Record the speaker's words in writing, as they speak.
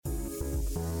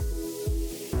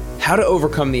how to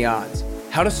overcome the odds,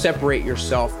 how to separate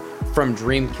yourself from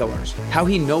dream killers, how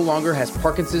he no longer has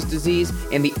Parkinson's disease,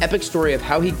 and the epic story of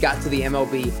how he got to the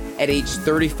MLB at age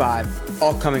 35,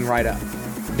 all coming right up.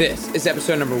 This is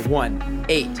episode number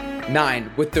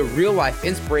 189 with the real-life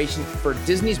inspiration for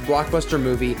Disney's blockbuster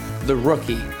movie, The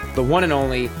Rookie, the one and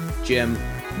only Jim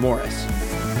Morris.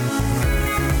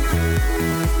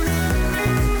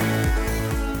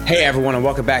 Hey everyone, and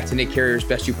welcome back to Nick Carrier's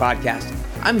Best You podcast.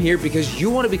 I'm here because you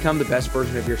want to become the best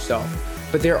version of yourself,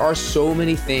 but there are so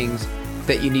many things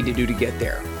that you need to do to get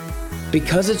there.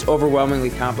 Because it's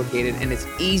overwhelmingly complicated and it's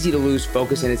easy to lose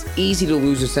focus and it's easy to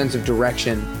lose a sense of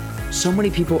direction, so many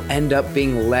people end up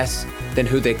being less than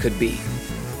who they could be.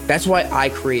 That's why I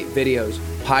create videos,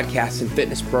 podcasts, and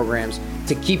fitness programs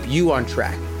to keep you on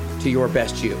track to your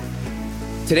best you.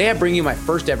 Today I bring you my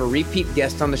first ever repeat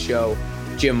guest on the show,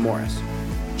 Jim Morris.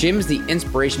 Jim's the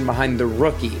inspiration behind The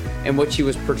Rookie, in which he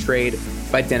was portrayed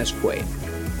by Dennis Quaid.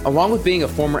 Along with being a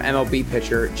former MLB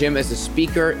pitcher, Jim is a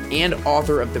speaker and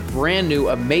author of the brand new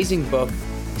amazing book,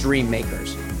 Dream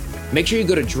Makers. Make sure you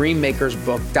go to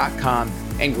dreammakersbook.com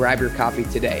and grab your copy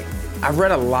today. I've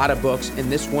read a lot of books,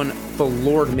 and this one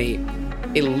floored me.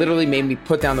 It literally made me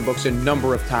put down the books a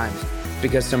number of times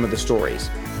because some of the stories.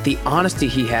 The honesty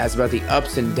he has about the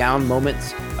ups and down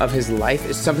moments of his life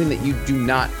is something that you do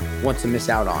not want to miss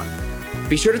out on.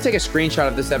 Be sure to take a screenshot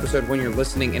of this episode when you're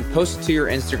listening and post it to your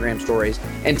Instagram stories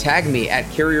and tag me at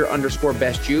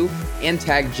Carrier_BestYou and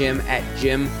tag Jim at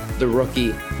Jim the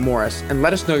Rookie Morris and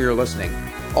let us know you're listening.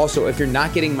 Also, if you're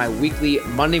not getting my weekly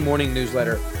Monday morning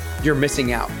newsletter, you're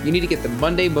missing out. You need to get the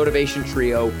Monday Motivation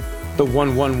Trio, the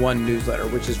 111 newsletter,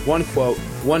 which is one quote,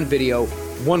 one video,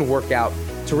 one workout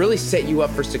to really set you up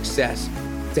for success,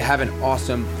 to have an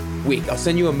awesome week. I'll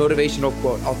send you a motivational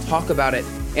quote. I'll talk about it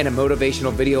in a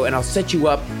motivational video, and I'll set you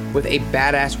up with a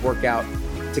badass workout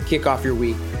to kick off your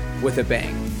week with a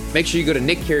bang. Make sure you go to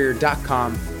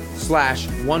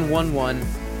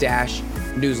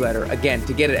nickcarrier.com/111-newsletter. Again,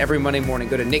 to get it every Monday morning,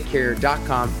 go to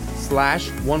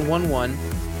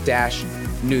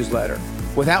nickcarrier.com/111-newsletter.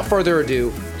 Without further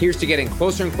ado, here's to getting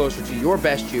closer and closer to your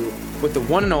best you with the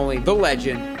one and only, the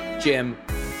legend, Jim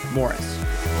Morris.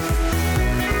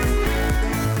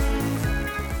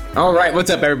 All right, what's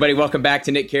up, everybody? Welcome back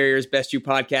to Nick Carrier's Best You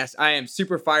podcast. I am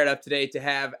super fired up today to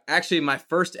have actually my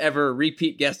first ever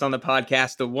repeat guest on the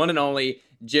podcast, the one and only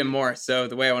Jim Morris. So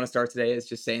the way I want to start today is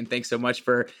just saying thanks so much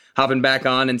for hopping back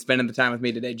on and spending the time with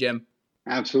me today, Jim.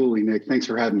 Absolutely, Nick. Thanks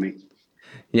for having me.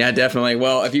 Yeah, definitely.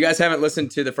 Well, if you guys haven't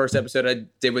listened to the first episode I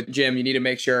did with Jim, you need to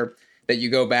make sure that you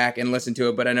go back and listen to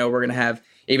it. But I know we're going to have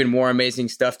even more amazing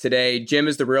stuff today. Jim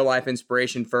is the real life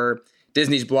inspiration for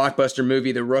Disney's blockbuster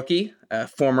movie, The Rookie, a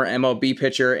former MLB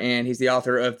pitcher, and he's the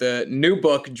author of the new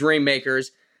book, Dream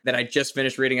Makers, that I just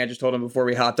finished reading. I just told him before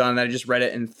we hopped on that I just read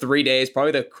it in 3 days,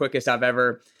 probably the quickest I've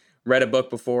ever read a book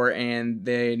before, and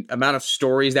the amount of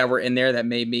stories that were in there that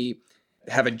made me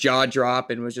have a jaw drop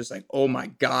and was just like, oh my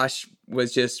gosh,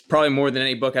 was just probably more than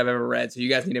any book I've ever read. So you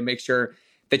guys need to make sure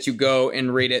that you go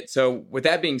and read it. So with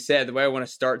that being said, the way I want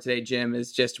to start today, Jim,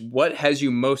 is just what has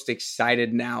you most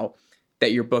excited now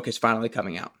that your book is finally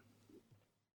coming out?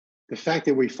 The fact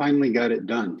that we finally got it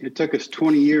done. It took us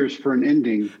 20 years for an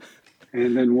ending,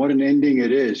 and then what an ending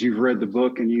it is. You've read the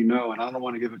book and you know, and I don't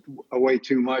want to give it away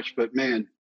too much, but man,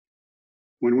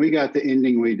 when we got the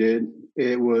ending we did,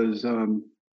 it was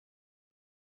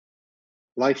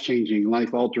life-changing,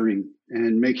 life-altering,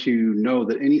 and makes you know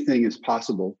that anything is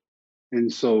possible.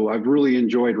 And so I've really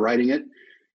enjoyed writing it.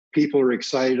 People are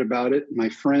excited about it. My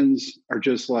friends are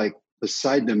just like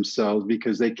beside themselves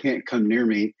because they can't come near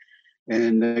me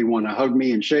and they want to hug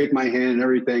me and shake my hand and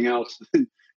everything else.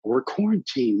 We're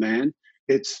quarantined, man.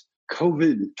 It's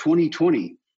COVID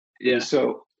 2020. Yeah.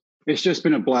 So it's just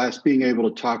been a blast being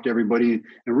able to talk to everybody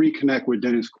and reconnect with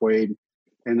Dennis Quaid,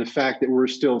 and the fact that we're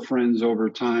still friends over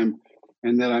time,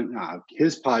 and that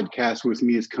his podcast with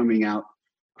me is coming out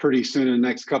pretty soon in the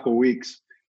next couple of weeks.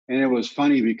 And it was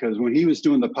funny because when he was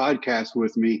doing the podcast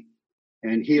with me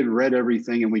and he had read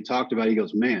everything and we talked about it, he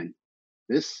goes, man,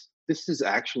 this is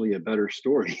actually a better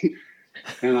story.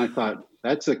 And I thought,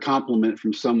 that's a compliment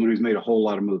from someone who's made a whole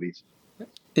lot of movies.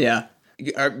 Yeah.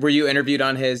 Were you interviewed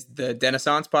on the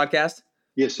Denaissance podcast?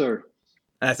 Yes, sir.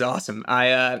 That's awesome. I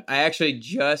actually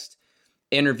just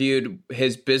interviewed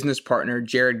his business partner,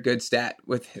 Jared Goodstadt.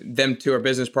 With them two are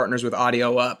business partners with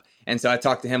Audio Up. And so I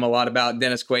talked to him a lot about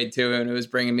Dennis Quaid too, and it was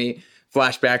bringing me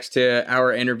flashbacks to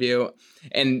our interview.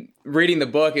 And reading the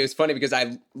book, it was funny because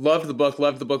I loved the book.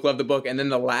 And then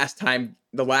the last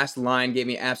line gave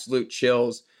me absolute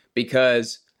chills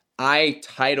because I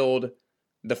titled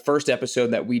the first episode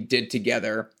that we did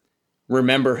together,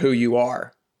 Remember Who You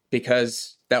Are.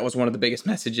 because that was one of the biggest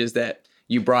messages that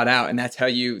you brought out. And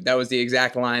that was the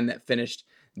exact line that finished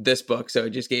this book. So it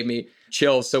just gave me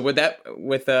chills. So with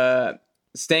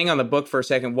staying on the book for a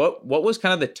second, what was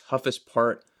kind of the toughest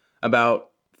part about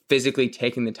physically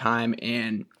taking the time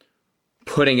and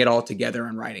putting it all together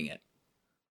and writing it?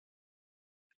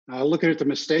 Looking at the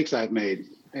mistakes I've made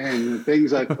and the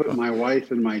things I've put my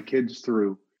wife and my kids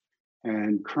through,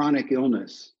 and chronic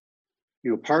illness,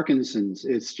 Parkinson's,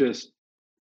 it's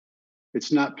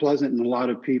not pleasant. And a lot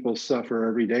of people suffer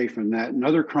every day from that and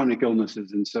other chronic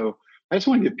illnesses. And so I just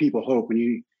want to give people hope.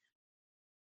 And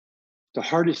the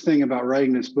hardest thing about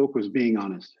writing this book was being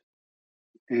honest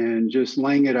and just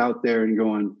laying it out there and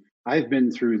going, I've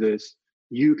been through this.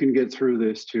 You can get through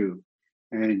this too.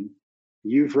 And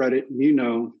you've read it.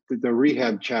 That the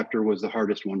rehab chapter was the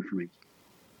hardest one for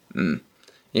me.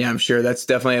 Yeah, I'm sure that's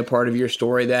definitely a part of your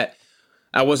story that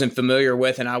I wasn't familiar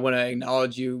with. And I want to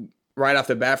acknowledge you right off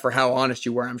the bat for how honest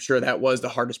you were. I'm sure that was the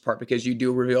hardest part, because you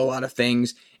do reveal a lot of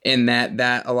things in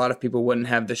that a lot of people wouldn't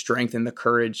have the strength and the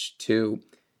courage to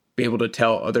be able to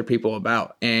tell other people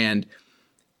about. And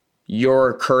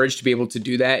your courage to be able to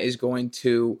do that is going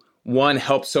to, one,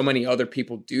 help so many other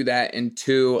people do that, and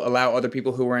two, allow other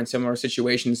people who are in similar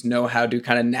situations know how to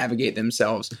kind of navigate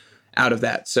themselves out of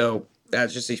that. So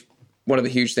that's just one of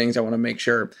the huge things I want to make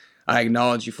sure I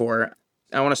acknowledge you for.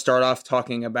 I want to start off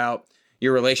talking about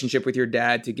your relationship with your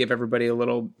dad to give everybody a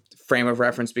little frame of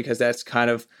reference, because that's kind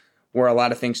of where a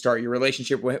lot of things start. Your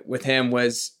relationship with him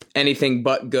was anything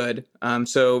but good.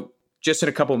 So just in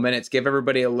a couple of minutes, give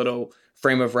everybody a little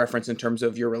frame of reference in terms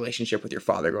of your relationship with your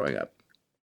father growing up.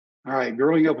 All right.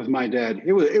 Growing up with my dad,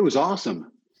 it was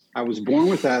awesome. I was born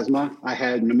with asthma. I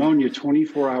had pneumonia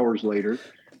 24 hours later.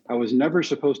 I was never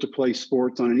supposed to play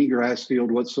sports on any grass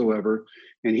field whatsoever.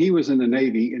 And he was in the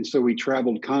Navy. And so we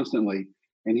traveled constantly.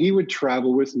 And he would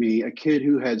travel with me, a kid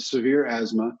who had severe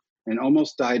asthma and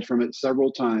almost died from it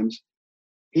several times.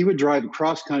 He would drive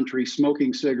cross country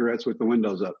smoking cigarettes with the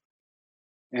windows up.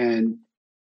 And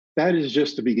that is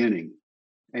just the beginning.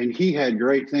 And he had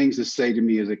great things to say to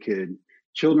me as a kid.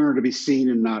 Children are to be seen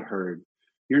and not heard.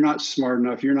 You're not smart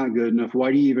enough. You're not good enough.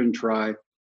 Why do you even try?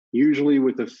 Usually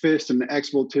with a fist and an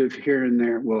expletive here and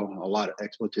there. Well, a lot of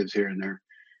expletives here and there.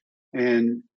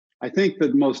 And I think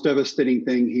the most devastating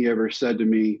thing he ever said to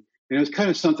me, and it was kind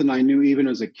of something I knew even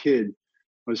as a kid,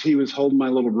 was he was holding my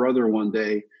little brother one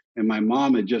day, and my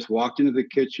mom had just walked into the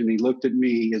kitchen. He looked at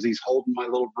me as he's holding my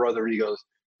little brother, and he goes,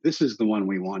 "This is the one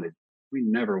we wanted. We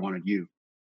never wanted you."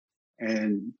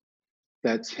 And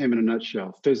that's him in a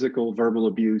nutshell. Physical, verbal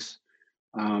abuse.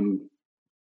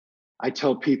 I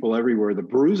tell people everywhere, the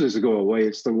bruises go away.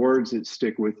 It's the words that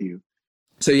stick with you.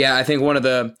 So yeah, I think one of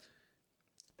the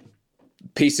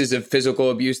pieces of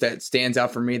physical abuse that stands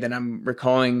out for me that I'm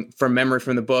recalling from memory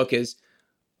from the book is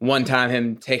one time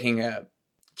him taking a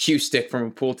cue stick from a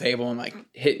pool table and like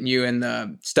hitting you in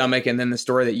the stomach. And then the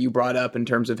story that you brought up in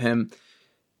terms of him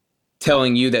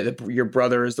telling you that your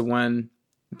brother is the one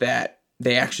that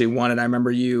they actually wanted. I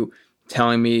remember you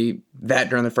telling me that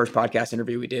during the first podcast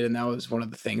interview we did. And that was one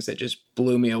of the things that just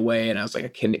blew me away. And I was like, I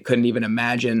couldn't even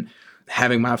imagine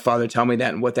having my father tell me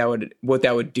that and what that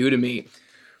would do to me.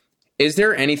 Is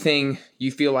there anything you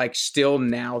feel like still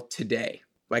now today,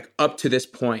 like up to this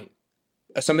point,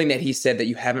 something that he said that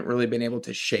you haven't really been able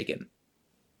to shake him?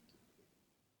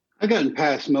 I've gotten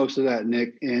past most of that,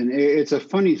 Nick. And it's a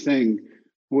funny thing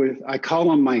I call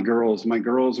them my girls. My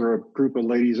girls are a group of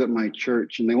ladies at my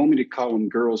church, and they want me to call them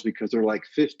girls because they're like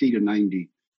 50 to 90.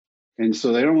 And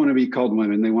so they don't want to be called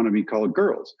women. They want to be called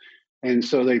girls. And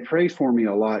so they pray for me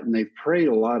a lot, and they've prayed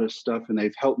a lot of stuff, and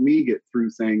they've helped me get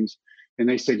through things. And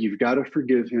they said, you've got to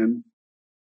forgive him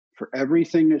for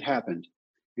everything that happened.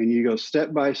 And you go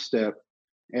step by step,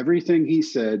 everything he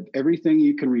said, everything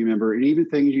you can remember, and even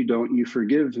things you don't, you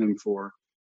forgive him for.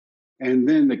 And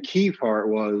then the key part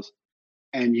was,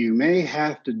 and you may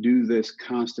have to do this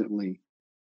constantly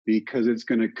because it's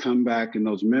going to come back, and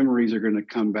those memories are going to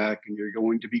come back, and you're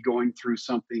going to be going through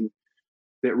something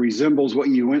that resembles what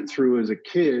you went through as a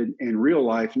kid in real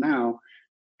life now,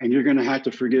 and you're going to have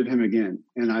to forgive him again.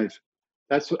 And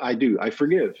that's what I do. I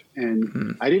forgive.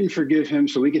 And I didn't forgive him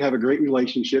so we could have a great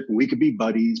relationship and we could be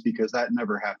buddies, because that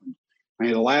never happened. I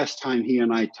mean, the last time he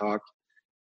and I talked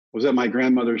was at my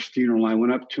grandmother's funeral. I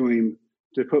went up to him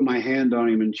to put my hand on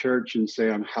him in church and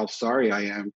say, how sorry I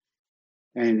am.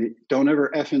 And don't ever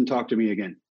effing talk to me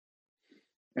again.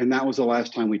 And that was the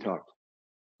last time we talked.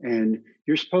 And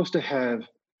you're supposed to have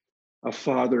a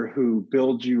father who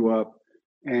builds you up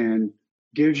and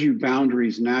gives you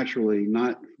boundaries naturally,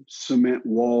 not cement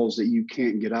walls that you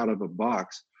can't get out of a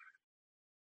box.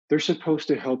 They're supposed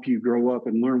to help you grow up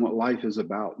and learn what life is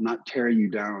about, not tear you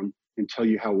down and tell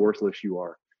you how worthless you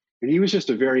are. And he was just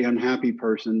a very unhappy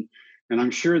person. And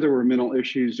I'm sure there were mental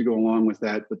issues to go along with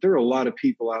that. But there are a lot of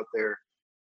people out there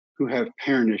who have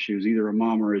parent issues, either a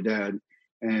mom or a dad.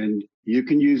 And you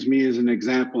can use me as an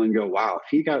example and go, wow, if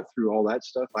he got through all that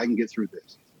stuff, I can get through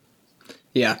this.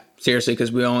 Yeah, seriously,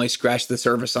 because we only scratched the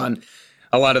surface on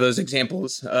a lot of those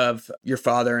examples of your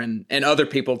father and other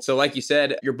people. So like you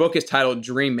said, your book is titled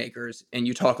Dream Makers, and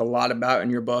you talk a lot about in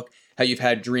your book how you've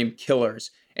had dream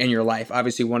killers in your life.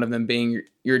 Obviously, one of them being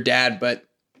your dad, but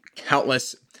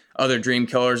countless other dream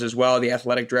killers as well, the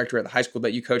athletic director at the high school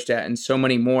that you coached at, and so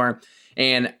many more.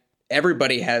 And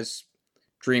everybody has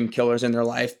dream killers in their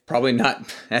life, probably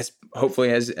not as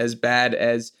hopefully as bad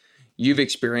as you've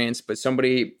experienced, but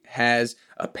somebody has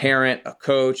a parent, a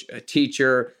coach, a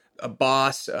teacher, a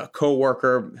boss, a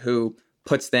coworker who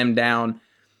puts them down.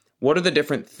 What are the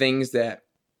different things that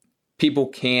people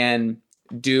can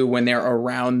do when they're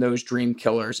around those dream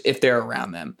killers, if they're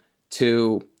around them,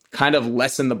 to kind of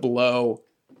lessen the blow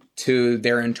to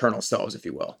their internal selves, if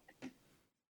you will?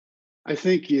 I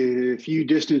think if you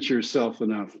distance yourself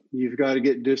enough, you've got to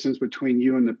get distance between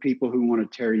you and the people who want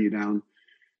to tear you down.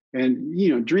 And,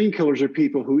 dream killers are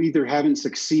people who either haven't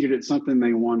succeeded at something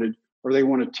they wanted, or they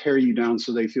want to tear you down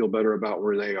so they feel better about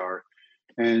where they are.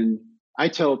 And I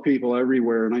tell people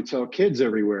everywhere, and I tell kids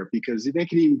everywhere, because they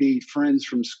can even be friends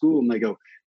from school and they go,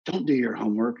 don't do your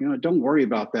homework. Don't worry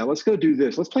about that. Let's go do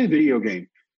this. Let's play a video game.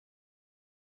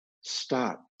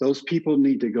 Stop. Those people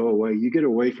need to go away. You get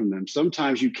away from them.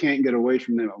 Sometimes you can't get away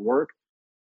from them at work,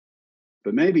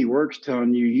 but maybe work's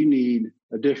telling you you need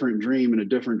a different dream and a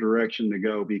different direction to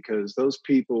go, because those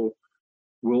people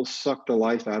will suck the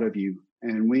life out of you.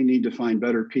 And we need to find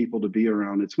better people to be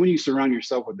around. It's when you surround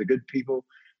yourself with the good people,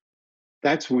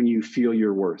 that's when you feel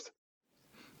your worth.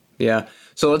 Yeah.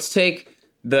 So let's take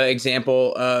the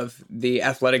example of the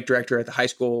athletic director at the high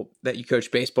school that you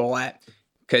coached baseball at,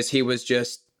 because he was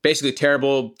just basically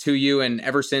terrible to you. And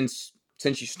ever since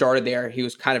you started there, he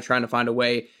was kind of trying to find a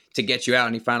way to get you out,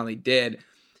 and he finally did.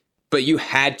 But you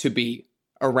had to be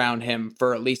around him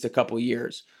for at least a couple of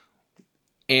years.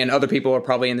 And other people are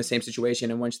probably in the same situation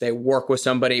in which they work with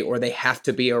somebody or they have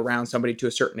to be around somebody to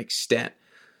a certain extent.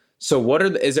 So are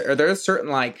there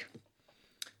certain,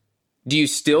 do you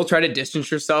still try to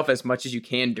distance yourself as much as you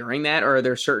can during that? Or are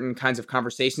there certain kinds of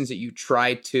conversations that you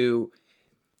try to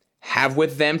have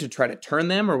with them to try to turn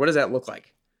them? Or what does that look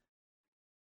like?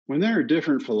 When there are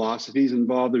different philosophies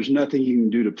involved, there's nothing you can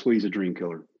do to please a dream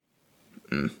killer.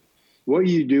 What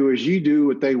you do is you do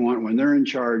what they want. When they're in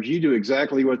charge, you do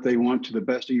exactly what they want to the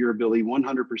best of your ability,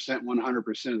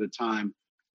 100% of the time.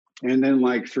 And then,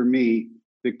 like for me,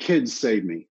 the kids saved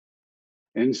me.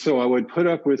 And so I would put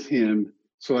up with him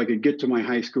so I could get to my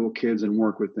high school kids and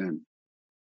work with them.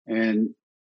 And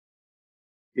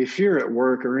if you're at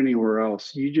work or anywhere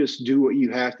else, you just do what you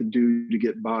have to do to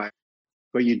get by,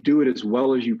 but you do it as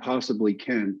well as you possibly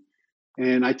can.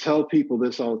 And I tell people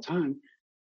this all the time.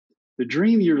 The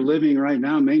dream you're living right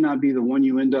now may not be the one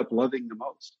you end up loving the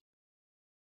most.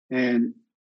 And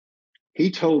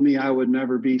he told me I would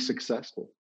never be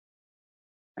successful.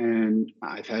 And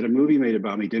I've had a movie made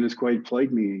about me. Dennis Quaid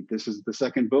played me. This is the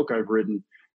second book I've written.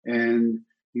 And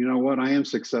you know what? I am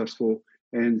successful.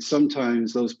 And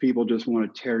sometimes those people just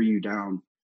want to tear you down.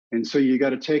 And so you got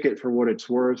to take it for what it's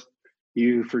worth.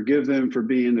 You forgive them for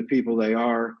being the people they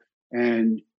are,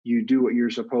 and you do what you're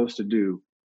supposed to do.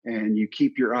 And you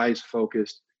keep your eyes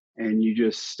focused, and you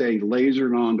just stay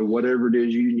lasered on to whatever it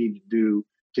is you need to do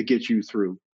to get you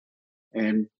through.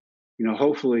 And,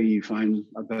 hopefully you find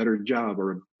a better job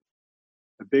or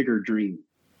a bigger dream,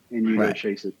 and you go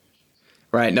chase it.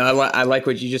 Right. No, I like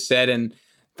what you just said. And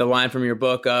the line from your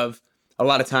book of a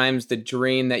lot of times the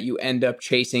dream that you end up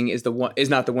chasing is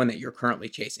not the one that you're currently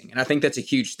chasing. And I think that's a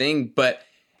huge thing. But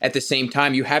at the same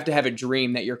time, you have to have a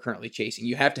dream that you're currently chasing.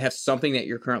 You have to have something that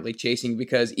you're currently chasing,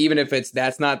 because even if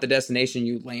that's not the destination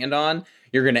you land on,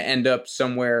 you're going to end up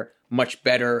somewhere much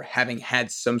better having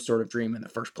had some sort of dream in the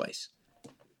first place.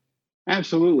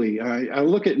 Absolutely. I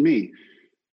look at me.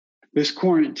 This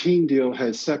quarantine deal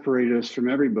has separated us from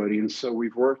everybody. And so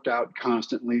we've worked out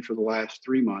constantly for the last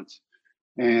 3 months.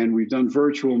 And we've done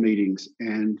virtual meetings,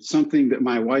 and something that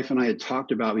my wife and I had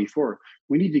talked about before.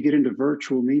 We need to get into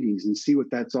virtual meetings and see what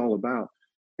that's all about.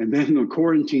 And then the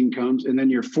quarantine comes, and then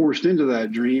you're forced into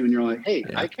that dream, and you're like, hey,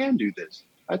 I can do this.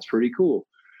 That's pretty cool.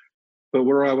 But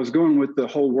where I was going with the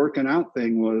whole working out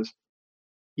thing was,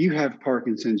 you have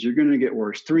Parkinson's, you're going to get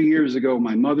worse. 3 years ago,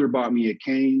 my mother bought me a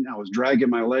cane. I was dragging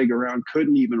my leg around,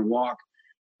 couldn't even walk.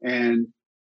 And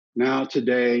now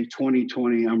today,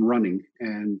 2020, I'm running.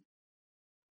 And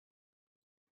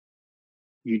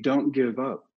you don't give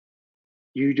up.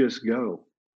 You just go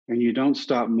and you don't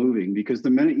stop moving, because the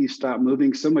minute you stop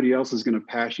moving, somebody else is going to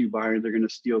pass you by and they're going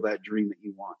to steal that dream that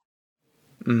you want.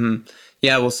 Mm-hmm.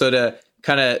 Yeah. Well, so to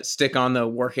kind of stick on the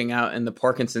working out and the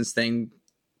Parkinson's thing,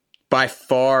 by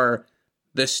far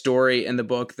the story in the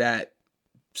book that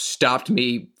stopped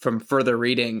me from further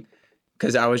reading,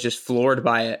 because I was just floored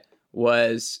by it,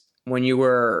 was when you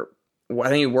were, I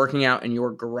think, working out in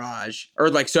your garage, or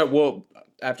like, so we'll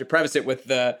have to preface it with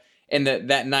that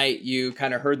night you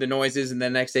kind of heard the noises, and the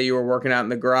next day you were working out in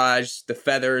the garage, the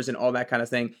feathers and all that kind of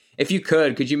thing. If you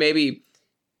could you maybe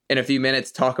in a few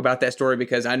minutes talk about that story?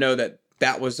 Because I know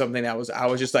that was something I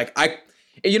was just like,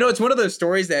 it's one of those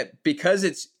stories that, because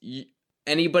it's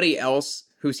anybody else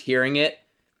who's hearing it,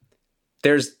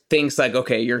 there's things like,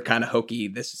 okay, you're kind of hokey,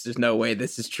 there's no way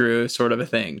this is true, sort of a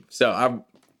thing. So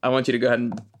I want you to go ahead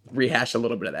and rehash a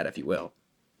little bit of that, if you will.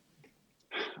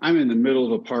 I'm in the middle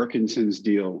of a Parkinson's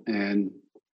deal and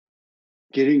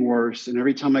getting worse. And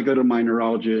every time I go to my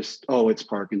neurologist, oh, it's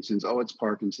Parkinson's. Oh, it's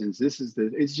Parkinson's.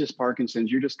 It's just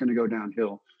Parkinson's. You're just going to go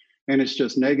downhill. And it's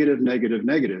just negative, negative,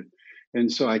 negative.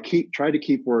 And so I try to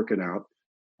keep working out.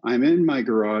 I'm in my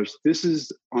garage. This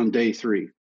is on day 3.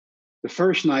 The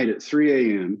first night at 3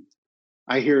 a.m.,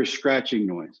 I hear a scratching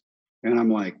noise. And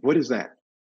I'm like, what is that?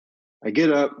 I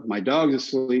get up. My dog's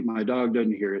asleep. My dog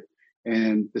doesn't hear it.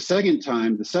 And the second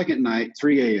night,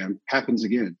 3 a.m., happens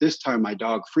again. This time my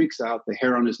dog freaks out. The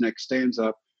hair on his neck stands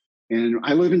up. And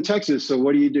I live in Texas, so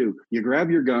what do? You grab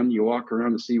your gun, you walk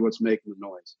around to see what's making the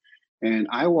noise. And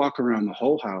I walk around the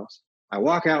whole house. I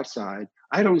walk outside.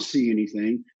 I don't see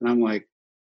anything. And I'm like,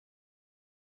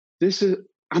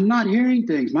 I'm not hearing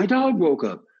things. My dog woke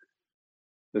up.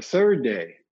 The third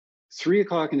day, 3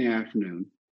 o'clock in the afternoon,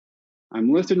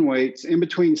 I'm lifting weights. In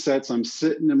between sets, I'm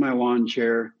sitting in my lawn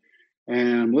chair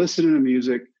and I'm listening to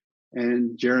music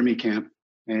and Jeremy Camp.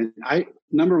 And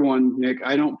number one, Nick,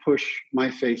 I don't push my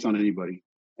faith on anybody.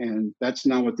 And that's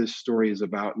not what this story is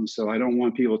about. And so I don't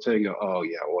want people to go, oh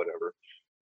yeah, whatever.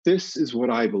 This is what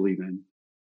I believe in.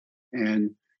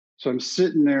 And so I'm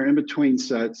sitting there in between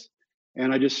sets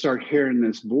and I just start hearing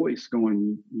this voice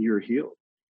going, you're healed.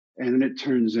 And then it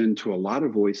turns into a lot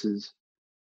of voices.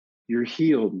 You're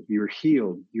healed, you're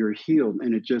healed, you're healed.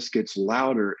 And it just gets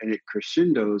louder and it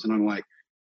crescendos. And I'm like,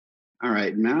 all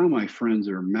right, now my friends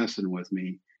are messing with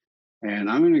me. And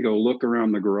I'm going to go look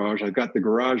around the garage. I've got the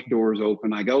garage doors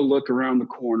open. I go look around the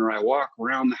corner. I walk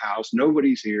around the house.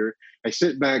 Nobody's here. I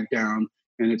sit back down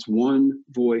and it's one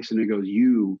voice and it goes,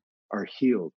 you are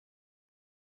healed.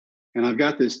 And I've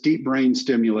got this deep brain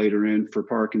stimulator in for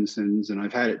Parkinson's and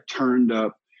I've had it turned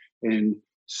up, and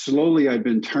slowly I've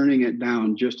been turning it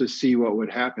down just to see what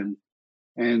would happen,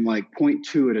 and like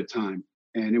 0.2 at a time.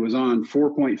 And it was on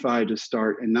 4.5 to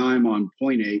start, and now I'm on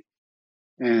 0.8.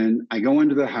 And I go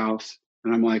into the house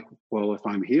and I'm like, well, if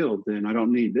I'm healed, then I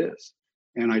don't need this.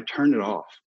 And I turn it off.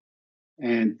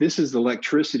 And this is the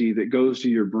electricity that goes to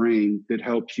your brain that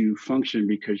helps you function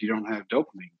because you don't have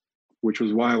dopamine, which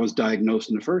was why I was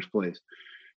diagnosed in the first place.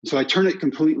 So I turn it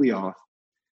completely off.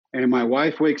 And my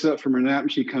wife wakes up from her nap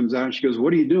and she comes out and she goes,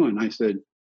 what are you doing? I said,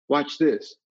 watch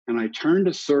this. And I turned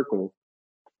a circle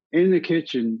in the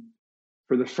kitchen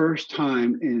for the first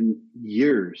time in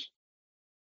years.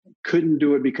 Couldn't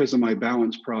do it because of my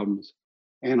balance problems.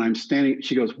 And I'm standing,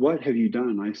 she goes, what have you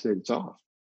done? I said, it's off.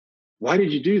 Why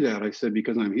did you do that? I said,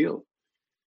 because I'm healed.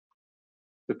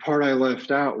 The part I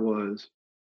left out was,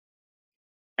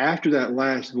 after that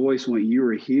last voice went, you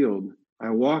were healed, I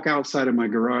walk outside of my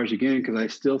garage again because I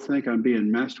still think I'm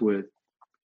being messed with,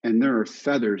 and there are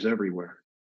feathers everywhere.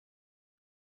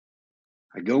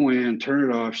 I go in, turn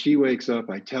it off. She wakes up.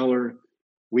 I tell her.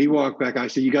 We walk back. I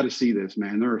say, you got to see this,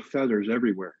 man. There are feathers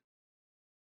everywhere.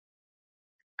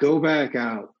 Go back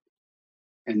out,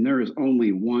 and there is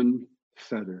only one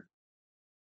feather.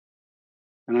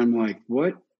 And I'm like,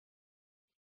 what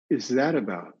is that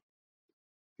about?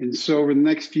 And so over the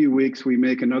next few weeks, we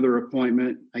make another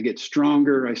appointment. I get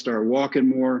stronger. I start walking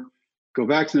more, go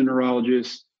back to the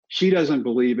neurologist. She doesn't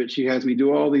believe it. She has me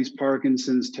do all these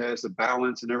Parkinson's tests, the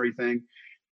balance and everything.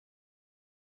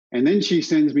 And then she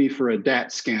sends me for a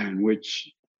DAT scan, which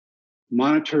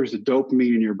monitors the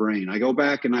dopamine in your brain. I go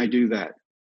back and I do that.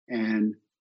 And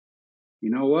you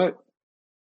know what?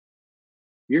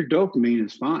 Your dopamine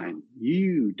is fine.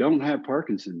 You don't have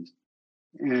Parkinson's.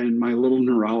 And my little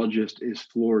neurologist is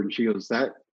floored. And she goes,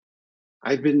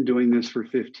 I've been doing this for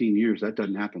 15 years. That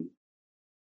doesn't happen.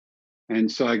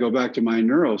 And so I go back to my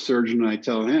neurosurgeon and I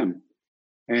tell him,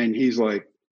 and he's like,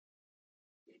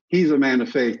 he's a man of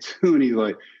faith too. And he's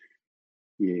like,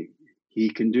 yeah, he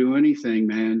can do anything,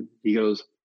 man. He goes,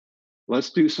 let's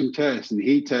do some tests. And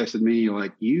he tested me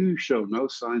like, you show no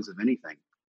signs of anything.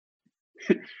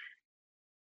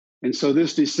 And so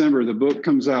this December, the book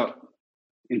comes out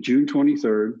in June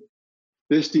 23rd.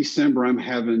 This December, I'm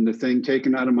having the thing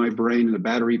taken out of my brain and the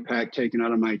battery pack taken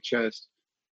out of my chest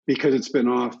because it's been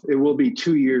off. It will be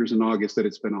 2 years in August that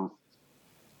it's been off.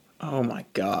 Oh my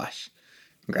gosh.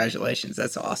 Congratulations.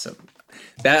 That's awesome.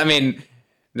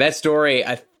 That story,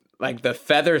 like the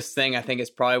feathers thing, I think is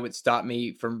probably what stopped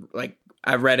me from, like,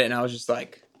 I read it and I was just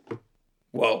like,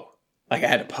 whoa. Like I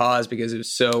had to pause because I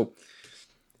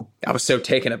was so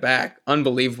taken aback.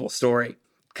 Unbelievable story.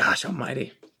 Gosh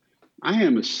almighty. I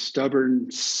am a stubborn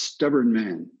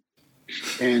man.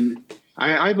 And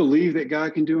I believe that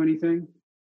God can do anything.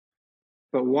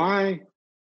 But why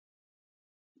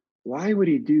would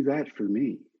he do that for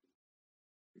me?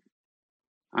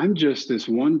 I'm just this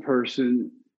one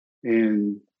person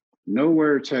in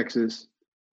nowhere, Texas,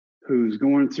 who's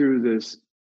going through this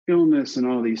illness and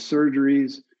all these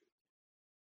surgeries.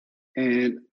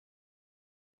 And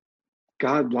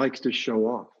God likes to show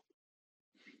off.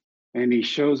 And he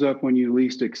shows up when you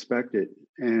least expect it.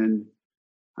 And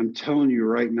I'm telling you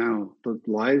right now, the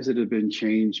lives that have been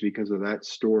changed because of that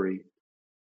story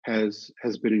has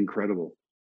been incredible.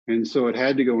 And so it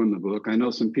had to go in the book. I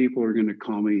know some people are going to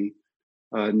call me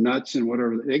nuts and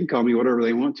whatever. They can call me whatever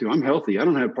they want to. I'm healthy. I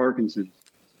don't have Parkinson's.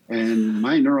 And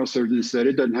my neurosurgeon said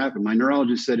it doesn't happen. My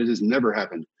neurologist said it has never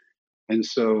happened. And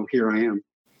so here I am.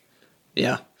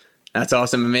 Yeah, that's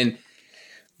awesome. I mean,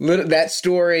 that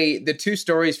story, the two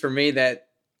stories for me that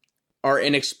are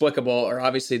inexplicable are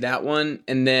obviously that one,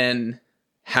 and then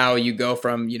how you go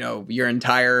from, your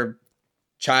entire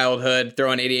childhood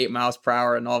throwing 88 miles per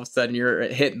hour and all of a sudden you're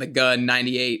hitting the gun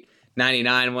 98,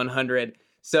 99, 100.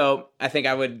 So I think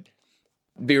I would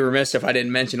be remiss if I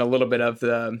didn't mention a little bit of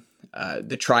the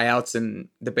tryouts and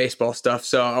the baseball stuff.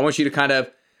 So I want you to kind of,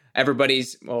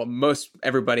 most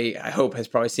everybody I hope has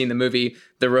probably seen the movie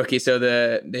The Rookie, so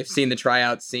they've seen the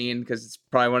tryout scene because it's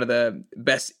probably one of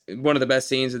the best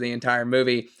scenes of the entire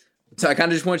movie. So I kind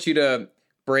of just want you to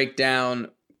break down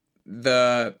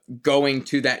the going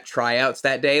to that tryouts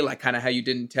that day, like kind of how you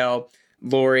didn't tell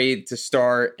Lori to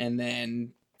start, and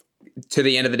then to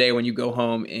the end of the day when you go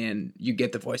home and you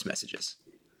get the voice messages.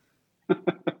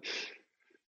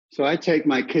 So I take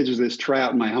my kids to this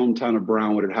tryout in my hometown of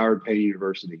Brownwood at Howard Payne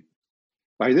University.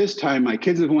 By this time, my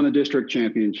kids have won the district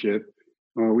championship.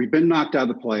 We've been knocked out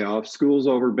of the playoffs. School's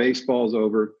over. Baseball's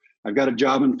over. I've got a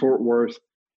job in Fort Worth.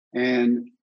 And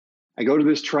I go to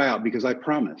this tryout because I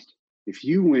promised, if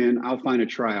you win, I'll find a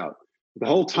tryout. The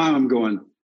whole time I'm going,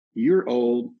 you're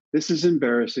old. This is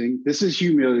embarrassing. This is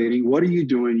humiliating. What are you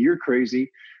doing? You're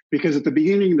crazy. Because at the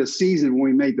beginning of the season,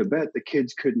 when we made the bet, the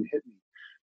kids couldn't hit me.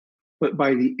 But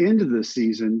by the end of the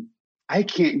season, I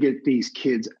can't get these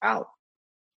kids out.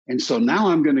 And so now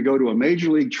I'm going to go to a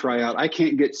major league tryout. I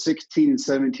can't get 16 and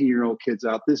 17-year-old kids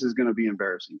out. This is going to be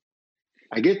embarrassing.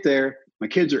 I get there. My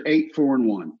kids are 8, 4, and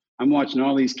 1. I'm watching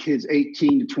all these kids,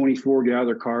 18 to 24, get out of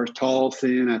their cars, tall,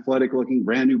 thin, athletic looking,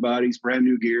 brand new bodies, brand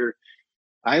new gear.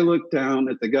 I look down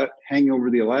at the gut hanging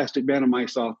over the elastic band of my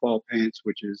softball pants,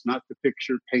 which is not the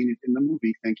picture painted in the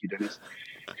movie. Thank you, Dennis.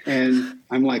 And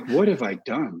I'm like, what have I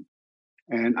done?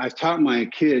 And I've taught my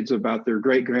kids about their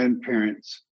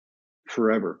great-grandparents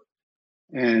forever.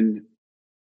 And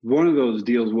one of those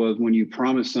deals was when you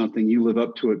promise something, you live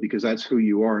up to it because that's who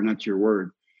you are and that's your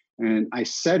word. And I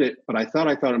said it, but I thought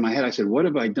in my head, I said, what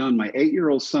have I done? My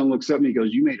 8-year-old son looks up at me and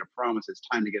goes, you made a promise. It's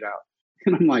time to get out.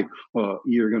 And I'm like, well,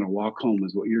 you're going to walk home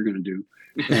is what you're going to do.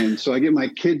 And so I get my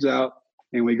kids out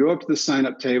and we go up to the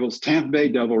sign-up tables, Tampa Bay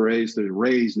Devil Rays, the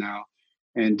Rays now.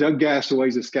 And Doug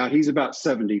Gassaway's a scout. He's about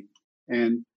 70.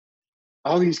 And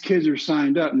all these kids are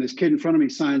signed up, and this kid in front of me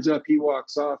signs up. He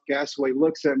walks off. Gassaway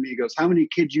looks at me. He goes, how many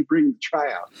kids you bring to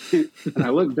tryout? And I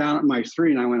looked down at my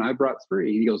 3, and I went, I brought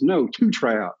 3. He goes, no, 2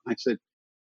 tryout. I said,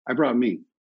 I brought me.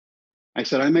 I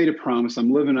said, I made a promise.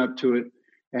 I'm living up to it,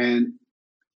 and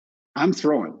I'm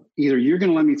throwing. Either you're going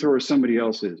to let me throw or somebody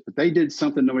else is. But they did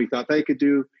something nobody thought they could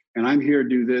do, and I'm here to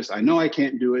do this. I know I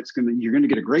can't do it. You're going to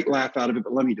get a great laugh out of it,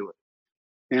 but let me do it.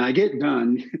 And I get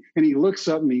done, and he looks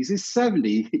up at me. He's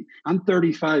 70. I'm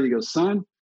 35. He goes, son,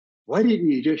 why didn't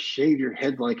you just shave your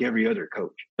head like every other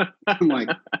coach? I'm like,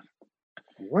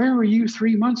 where were you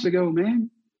 3 months ago, man?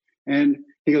 And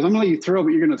he goes, I'm going to let you throw,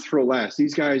 but you're going to throw last.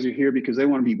 These guys are here because they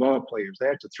want to be ball players. They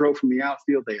have to throw from the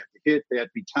outfield. They have to hit. They have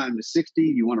to be timed to 60.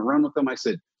 You want to run with them? I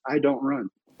said, I don't run.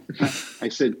 I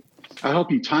said, I'll help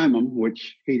you time them,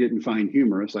 which he didn't find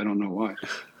humorous. I don't know why.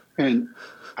 And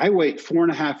I wait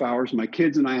 4.5 hours. My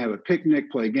kids and I have a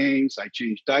picnic, play games. I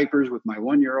change diapers with my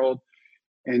 1-year-old.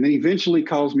 And then he eventually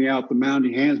calls me out the mound.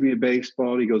 He hands me a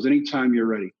baseball. He goes, anytime you're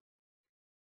ready.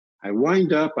 I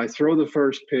wind up, I throw the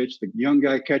first pitch. The young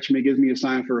guy catches me, gives me a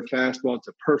sign for a fastball. It's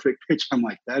a perfect pitch. I'm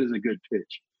like, that is a good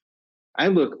pitch. I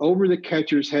look over the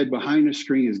catcher's head behind the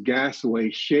screen, his gas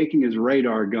away, shaking his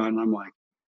radar gun. I'm like,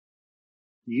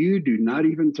 you do not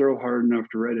even throw hard enough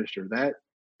to register. That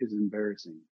is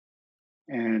embarrassing.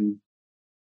 And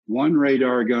one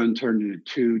radar gun turned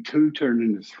into two turned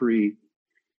into three.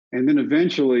 And then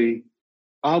eventually,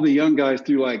 all the young guys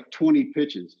threw like 20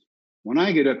 pitches. When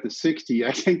I get up to 60,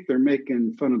 I think they're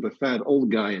making fun of the fat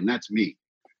old guy, and that's me.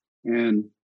 And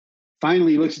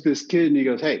finally, he looks at this kid and he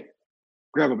goes, hey,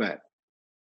 grab a bat.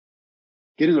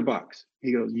 Get in the box.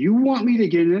 He goes, you want me to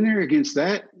get in there against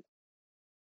that?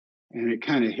 And it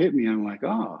kind of hit me. I'm like,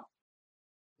 oh,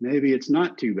 maybe it's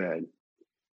not too bad.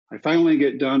 I finally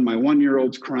get done. My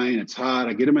 1-year-old's crying. It's hot.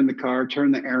 I get him in the car,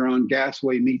 turn the air on.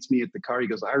 Gasway meets me at the car. He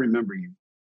goes, I remember you.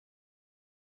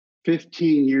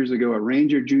 15 years ago at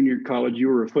Ranger Junior College, you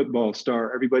were a football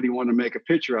star. Everybody wanted to make a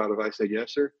picture out of it. I said,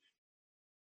 yes, sir.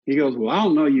 He goes, well, I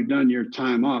don't know you've done your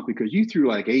time off because you threw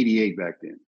like 88 back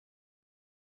then.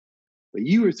 But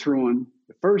you were throwing,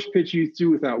 the first pitch you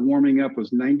threw without warming up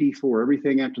was 94.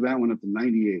 Everything after that went up to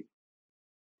 98.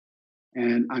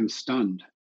 And I'm stunned.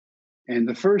 And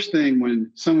the first thing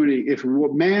when somebody, if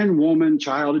man, woman,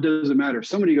 child, it doesn't matter. If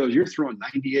somebody goes, you're throwing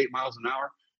 98 miles an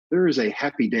hour, there is a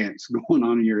happy dance going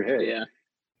on in your head. Yeah.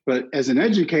 But as an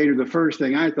educator, the first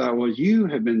thing I thought was, you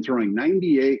have been throwing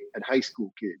 98 at high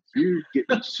school kids. You're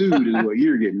getting sued is what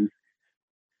you're getting.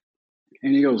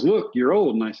 And he goes, look, you're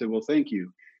old. And I said, well, thank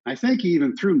you. I think he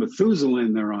even threw Methuselah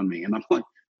in there on me. And I'm like,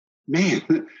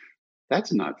 man,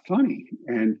 that's not funny.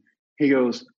 And he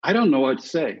goes, I don't know what to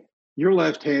say. You're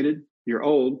left-handed. You're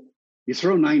old. You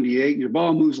throw 98. Your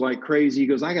ball moves like crazy. He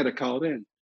goes, I got to call it in.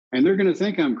 And they're going to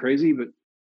think I'm crazy, but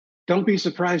don't be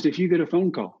surprised if you get a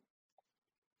phone call.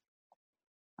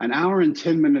 An hour and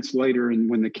 10 minutes later, and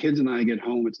when the kids and I get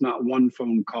home, it's not one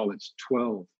phone call, it's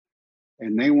 12.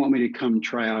 And they want me to come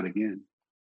try out again.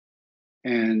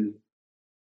 And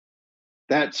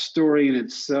that story in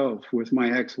itself with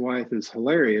my ex-wife is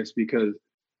hilarious because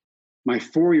my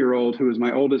 4-year-old, who is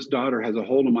my oldest daughter, has a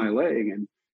hold of my leg. And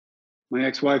my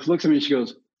ex-wife looks at me and she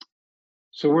goes,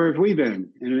 so where have we been?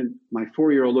 And then my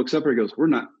 4-year-old looks up and goes, we're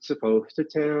not supposed to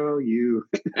tell you.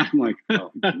 I'm like,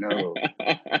 oh, no.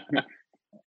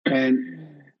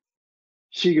 And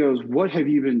she goes, what have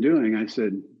you been doing? I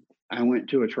said, I went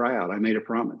to a tryout. I made a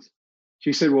promise.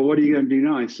 She said, well, what are you going to do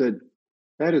now? I said,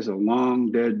 that is a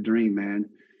long dead dream, man.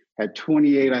 At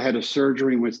 28, I had a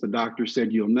surgery in which the doctor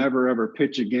said, you'll never, ever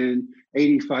pitch again.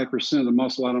 85% of the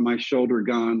muscle out of my shoulder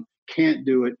gone. Can't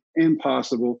do it.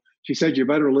 Impossible. She said, you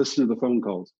better listen to the phone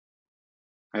calls.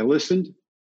 I listened,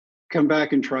 come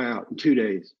back and try out in 2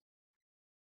 days.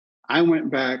 I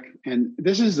went back, and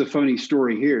this is the funny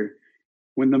story here.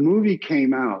 When the movie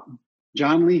came out,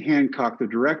 John Lee Hancock, the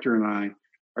director, and I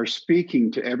are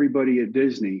speaking to everybody at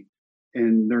Disney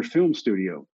in their film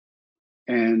studio.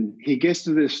 And he gets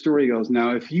to this story, he goes,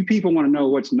 now, if you people want to know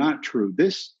what's not true,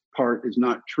 this part is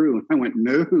not true. And I went,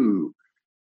 no.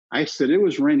 I said, it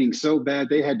was raining so bad,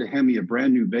 they had to hand me a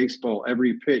brand new baseball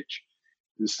every pitch.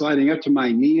 And sliding up to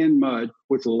my knee in mud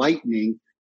with lightning,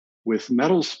 with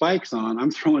metal spikes on,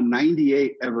 I'm throwing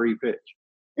 98 every pitch.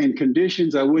 In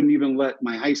conditions I wouldn't even let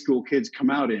my high school kids come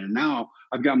out in. And now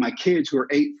I've got my kids who are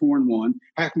 8-4-1,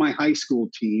 half my high school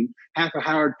team, half a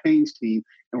Howard Payne's team,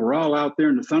 and we're all out there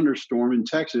in the thunderstorm in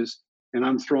Texas, and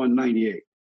I'm throwing 98.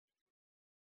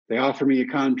 They offered me a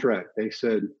contract. They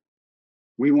said,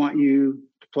 we want you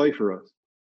to play for us.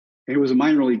 And it was a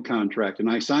minor league contract, and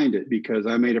I signed it because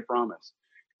I made a promise.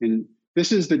 And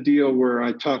this is the deal where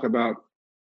I talk about,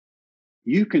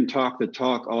 you can talk the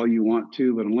talk all you want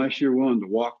to, but unless you're willing to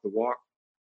walk the walk,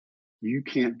 you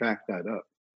can't back that up.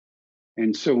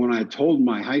 And so when I told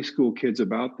my high school kids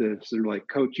about this, they're like,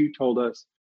 Coach, you told us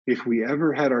if we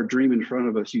ever had our dream in front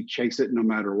of us, you chase it no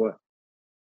matter what.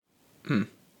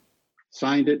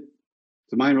 Signed it.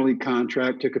 It's a minor league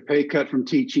contract. Took a pay cut from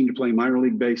teaching to play minor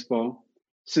league baseball.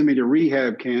 Sent me to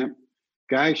rehab camp.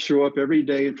 Guys show up every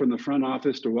day from the front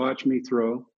office to watch me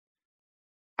throw.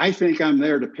 I think I'm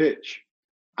there to pitch.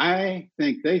 I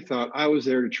think they thought I was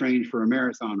there to train for a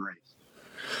marathon race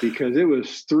because it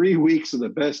was 3 weeks of the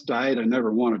best diet I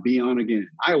never want to be on again.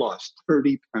 I lost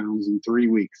 30 pounds in 3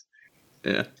 weeks.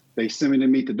 Yeah. They sent me to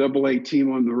meet the AA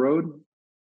team on the road.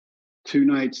 2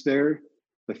 nights there.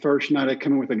 The first night I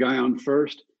come in with a guy on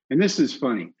first. And this is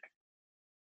funny.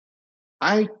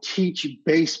 I teach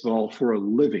baseball for a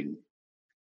living.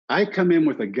 I come in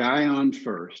with a guy on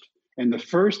first. And the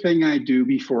first thing I do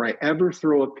before I ever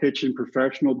throw a pitch in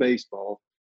professional baseball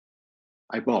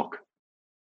I balk.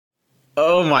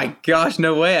 Oh my gosh,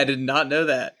 no way. I did not know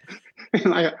that.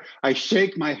 And I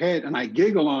shake my head and I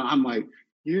giggle on. I'm like,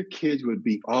 your kids would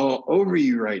be all over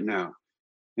you right now.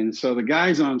 And so the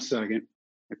guy's on second.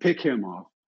 I pick him off.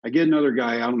 I get another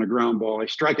guy out on a ground ball. I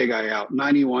strike a guy out,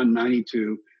 91,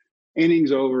 92.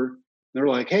 Innings over. They're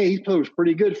like, hey, he throws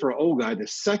pretty good for an old guy. The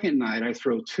second night, I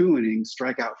throw 2 innings,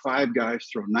 strike out 5 guys,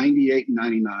 throw 98 and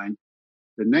 99.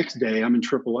 The next day, I'm in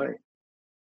AAA.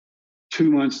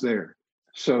 2 months there.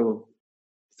 So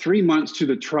 3 months to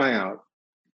the tryout.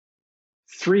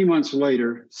 3 months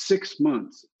later, 6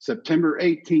 months, September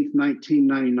 18th,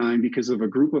 1999, because of a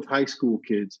group of high school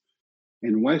kids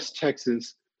in West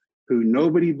Texas who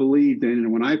nobody believed in.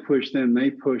 And when I pushed them,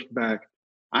 they pushed back.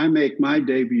 I make my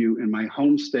debut in my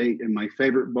home state in my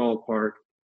favorite ballpark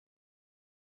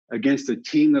against a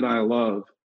team that I love.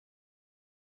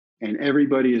 And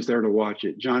everybody is there to watch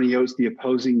it. Johnny Oates, the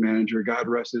opposing manager, God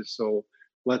rest his soul,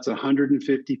 lets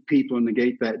 150 people in the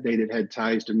gate that day that had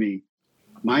ties to me.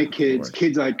 My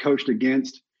kids I'd coached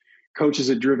against, coaches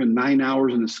had driven 9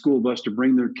 hours in a school bus to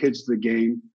bring their kids to the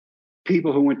game.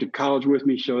 People who went to college with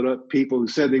me showed up. People who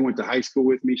said they went to high school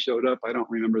with me showed up. I don't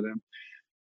remember them.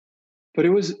 But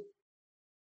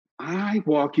I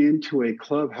walk into a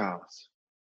clubhouse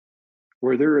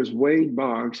where there is Wade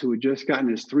Boggs, who had just gotten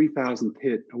his 3,000th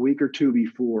hit a week or two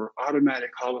before,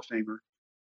 automatic Hall of Famer,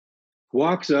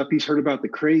 walks up. He's heard about the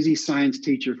crazy science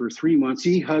teacher for 3 months.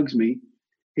 He hugs me.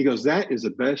 He goes, that is the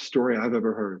best story I've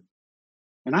ever heard.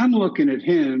 And I'm looking at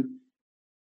him,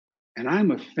 and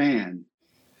I'm a fan.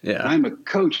 Yeah. I'm a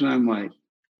coach, and I'm like,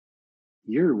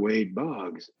 you're Wade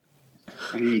Boggs.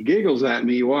 And he giggles at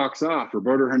me, he walks off.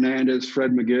 Roberto Hernandez,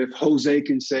 Fred McGriff, Jose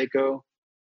Canseco.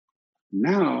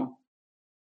 Now,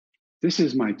 this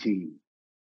is my team.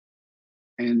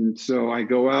 And so I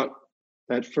go out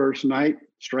that first night,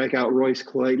 strike out Royce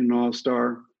Clayton,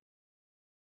 All-Star,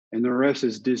 and the rest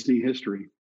is Disney history.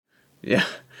 Yeah.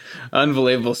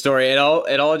 Unbelievable story. It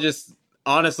all just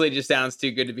honestly just sounds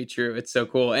too good to be true. It's so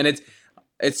cool. And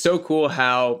it's so cool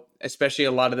how, especially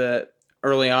a lot of the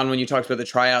early on when you talked about the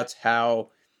tryouts, how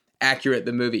accurate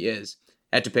the movie is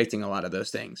at depicting a lot of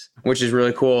those things, which is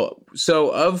really cool.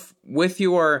 So with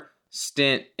your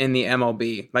stint in the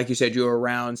MLB, like you said, you were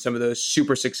around some of those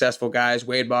super successful guys,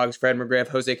 Wade Boggs, Fred McGriff,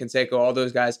 Jose Canseco, all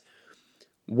those guys.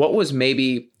 What was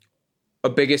maybe a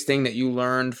biggest thing that you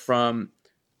learned from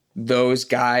those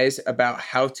guys about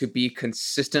how to be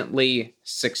consistently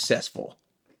successful?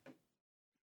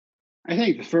 I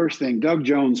think the first thing, Doug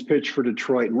Jones pitched for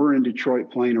Detroit, and we're in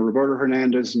Detroit playing, and Roberto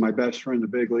Hernandez is my best friend in the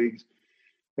big leagues.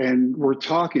 And we're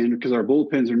talking because our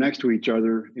bullpens are next to each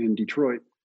other in Detroit,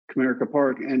 Comerica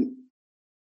Park. And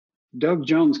Doug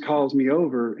Jones calls me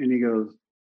over and he goes,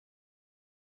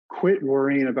 quit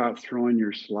worrying about throwing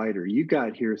your slider. You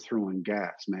got here throwing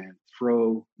gas, man.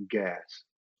 Throw gas.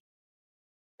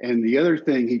 And the other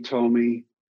thing he told me,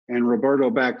 and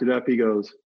Roberto backed it up, he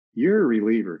goes, you're a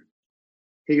reliever.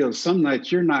 He goes, some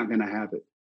nights you're not going to have it.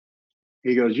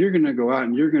 He goes, you're going to go out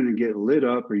and you're going to get lit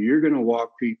up or you're going to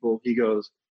walk people. He goes,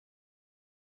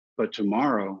 but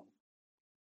tomorrow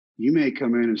you may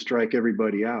come in and strike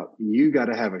everybody out. And you got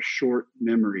to have a short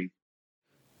memory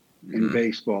in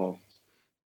baseball.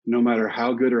 No matter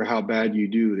how good or how bad you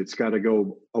do, it's got to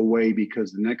go away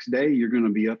because the next day you're going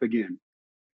to be up again.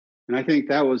 And I think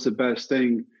that was the best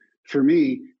thing for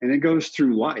me. And it goes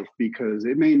through life because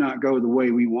it may not go the way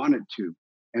we want it to.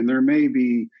 And there may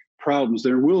be problems.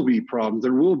 There will be problems.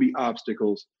 There will be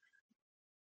obstacles.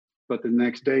 But the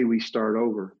next day we start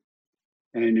over.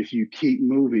 And if you keep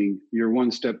moving, you're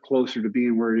one step closer to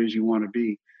being where it is you want to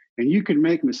be. And you can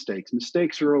make mistakes.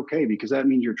 Mistakes are okay because that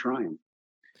means you're trying.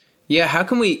 Yeah. How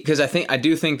can we, because I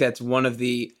do think that's one of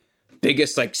the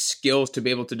biggest skills to be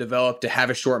able to develop, to have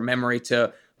a short memory,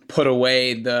 to put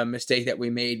away the mistake that we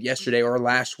made yesterday or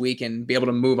last week and be able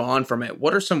to move on from it.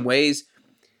 What are some ways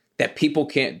that people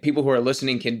who are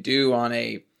listening can do on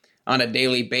a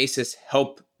daily basis,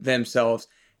 help themselves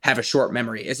have a short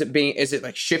memory? Is it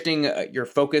like shifting your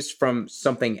focus from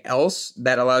something else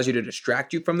that allows you to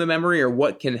distract you from the memory, or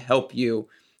what can help you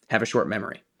have a short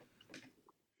memory?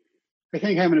 I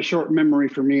think having a short memory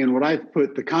for me, and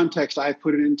the context I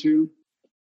put it into,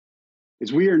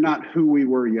 is we are not who we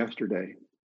were yesterday.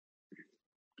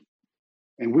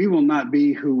 And we will not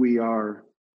be who we are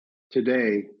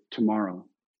today, tomorrow.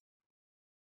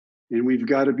 And we've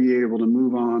got to be able to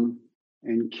move on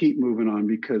and keep moving on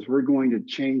because we're going to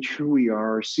change who we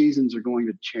are. Our seasons are going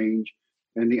to change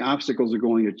and the obstacles are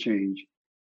going to change.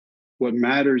 What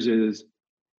matters is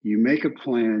you make a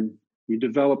plan, you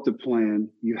develop the plan,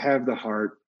 you have the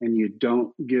heart, and you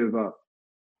don't give up.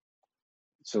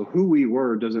 So who we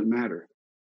were doesn't matter.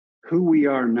 who we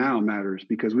are now matters,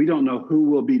 because we don't know who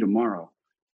we'll be tomorrow.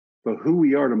 But who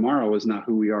we are tomorrow is not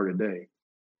who we are today.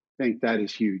 I think that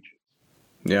is huge.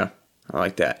 Yeah, I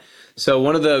like that. So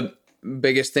one of the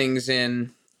biggest things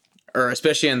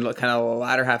especially in kind of the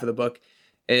latter half of the book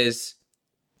is,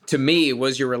 to me,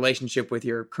 was your relationship with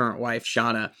your current wife,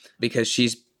 Shauna, because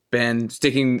she's been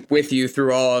sticking with you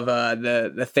through all of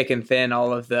the thick and thin,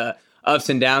 all of the ups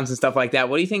and downs and stuff like that.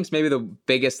 What do you think is maybe the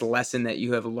biggest lesson that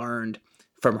you have learned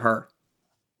from her?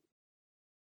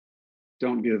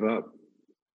 Don't give up.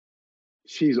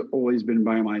 She's always been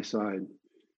by my side.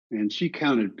 And she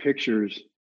counted pictures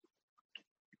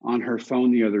on her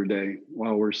phone the other day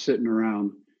while we're sitting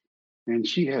around. And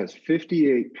she has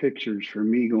 58 pictures for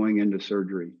me going into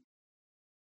surgery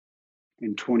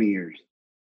in 20 years.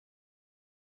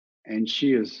 And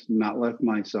she has not left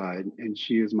my side, and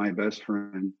she is my best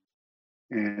friend.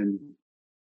 And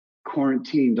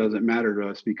quarantine doesn't matter to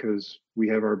us because we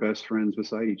have our best friends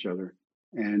beside each other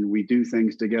and we do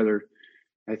things together.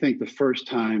 I think the first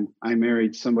time I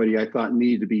married somebody I thought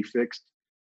needed to be fixed,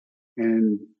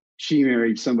 and she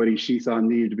married somebody she thought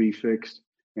needed to be fixed.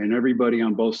 And everybody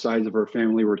on both sides of our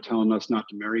family were telling us not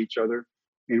to marry each other.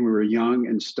 And we were young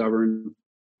and stubborn,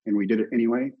 and we did it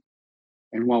anyway.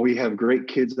 And while we have great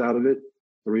kids out of it,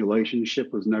 the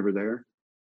relationship was never there.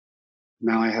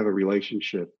 Now I have a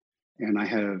relationship, and I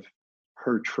have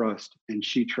her trust, and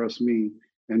she trusts me.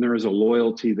 And there is a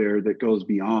loyalty there that goes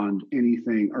beyond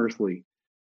anything earthly.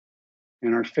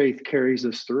 And our faith carries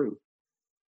us through.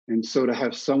 And so to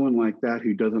have someone like that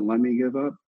who doesn't let me give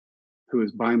up, who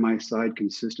is by my side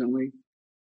consistently.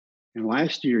 And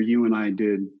last year, you and I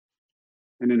did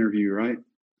an interview, right?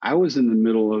 I was in the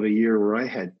middle of a year where I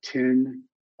had 10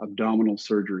 abdominal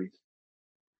surgeries.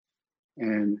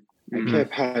 And I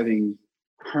kept having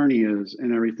hernias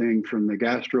and everything from the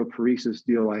gastroparesis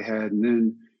deal I had. And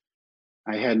then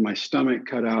I had my stomach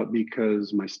cut out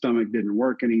because my stomach didn't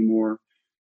work anymore.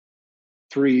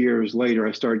 3 years later,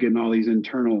 I started getting all these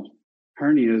internal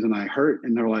hernias and I hurt.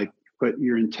 And they're like, but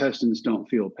your intestines don't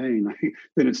feel pain.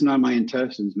 Then it's not my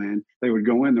intestines, man. They would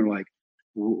go in, they're like,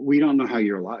 we don't know how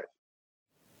you're alive.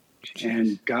 Jeez.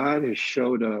 And God has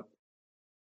showed up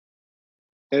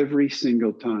every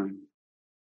single time.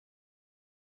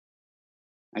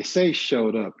 I say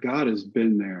showed up. God has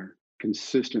been there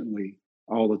consistently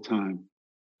all the time.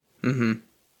 Mm-hmm.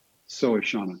 So is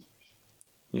Shauna.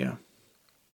 Yeah.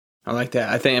 I like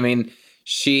that.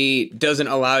 She doesn't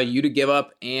allow you to give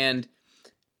up, and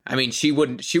she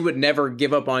would never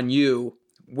give up on you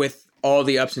with all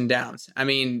the ups and downs.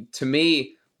 To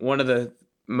me, one of the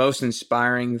most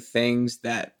inspiring things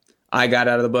that I got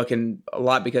out of the book, and a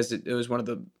lot because it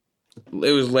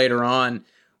was later on,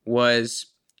 was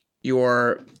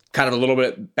your kind of a little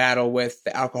bit battle with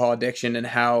the alcohol addiction and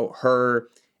how her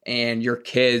and your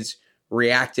kids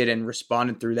reacted and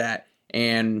responded through that.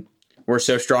 And were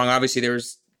so strong. I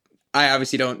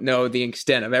obviously don't know the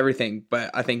extent of everything,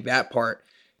 but I think that part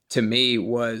to me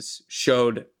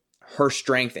showed her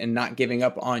strength in not giving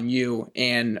up on you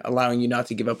and allowing you not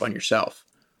to give up on yourself.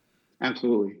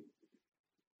 Absolutely.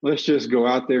 Let's just go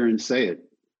out there and say it.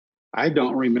 I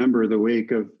don't remember the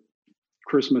week of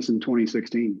Christmas in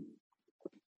 2016.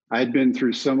 I'd been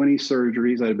through so many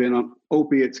surgeries. I'd been on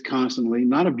opiates constantly,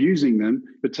 not abusing them,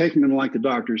 but taking them like the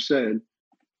doctor said.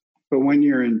 But when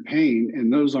you're in pain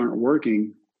and those aren't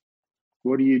working,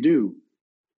 what do?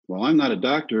 Well, I'm not a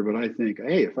doctor, but I think,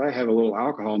 hey, if I have a little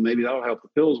alcohol, maybe that'll help the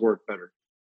pills work better.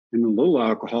 And the little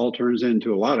alcohol turns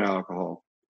into a lot of alcohol.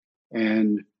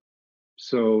 And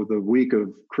so the week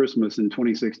of Christmas in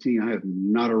 2016, I have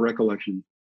not a recollection.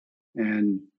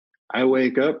 And I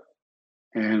wake up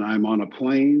and I'm on a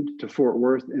plane to Fort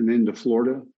Worth and then to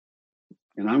Florida,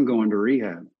 and I'm going to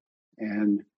rehab.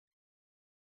 And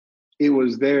it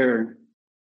was there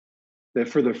that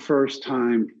for the first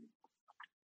time,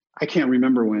 I can't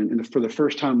remember when, and for the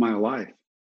first time in my life,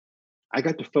 I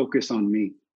got to focus on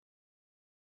me.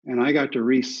 And I got to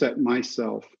reset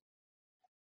myself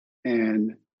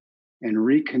and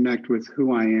reconnect with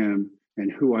who I am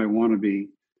and who I want to be.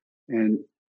 And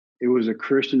it was a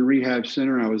Christian rehab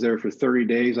center. I was there for 30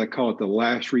 days. I call it the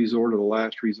last resort of the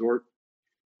last resort.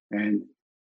 And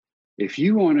if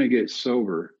you want to get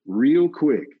sober real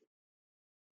quick,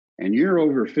 and you're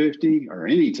over 50 or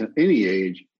any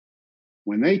age,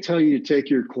 when they tell you to take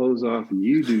your clothes off and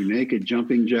you do naked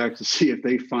jumping jacks to see if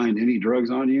they find any drugs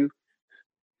on you,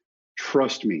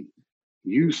 trust me,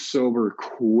 you sober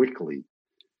quickly.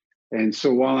 And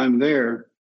so while I'm there,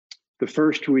 the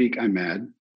first week I'm mad.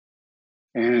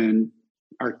 And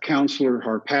our counselor,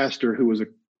 our pastor, who was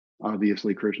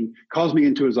obviously Christian, calls me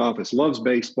into his office, loves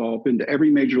baseball, been to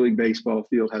every Major League Baseball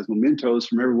field, has mementos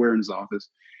from everywhere in his office.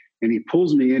 And he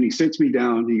pulls me in, he sits me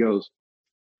down, he goes,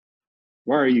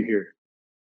 "Why are you here?"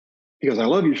 He goes, "I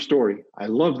love your story. I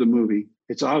love the movie.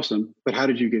 It's awesome. But how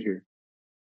did you get here?"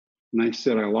 And I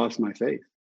said, "I lost my faith."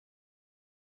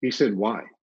 He said, "Why?"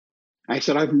 I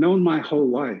said, "I've known my whole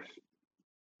life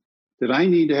that I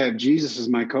need to have Jesus as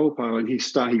my co-pilot." And he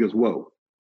stopped. He goes, "Whoa.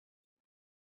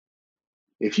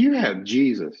 If you have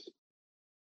Jesus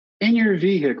in your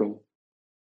vehicle,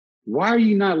 why are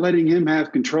you not letting him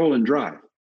have control and drive?"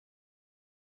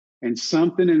 And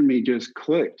something in me just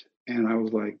clicked. And I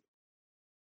was like,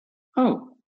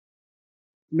 oh,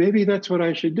 maybe that's what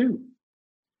I should do.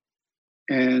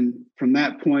 And from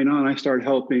that point on, I started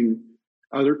helping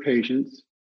other patients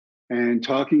and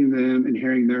talking to them and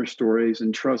hearing their stories.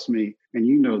 And trust me, and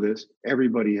you know this,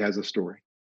 everybody has a story.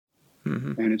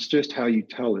 Mm-hmm. And it's just how you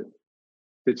tell it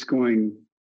that's going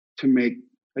to make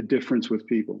a difference with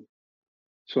people.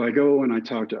 So I go and I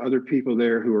talk to other people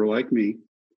there who are like me.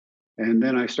 And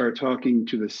then I start talking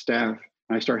to the staff.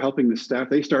 I start helping the staff.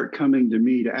 They start coming to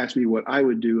me to ask me what I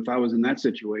would do if I was in that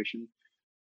situation.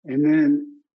 And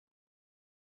then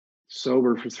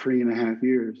sober for 3.5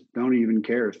 years, don't even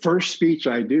care. First speech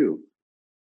I do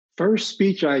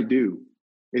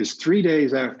is 3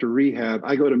 days after rehab.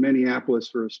 I go to Minneapolis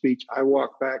for a speech. I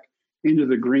walk back into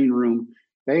the green room.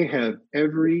 They have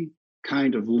every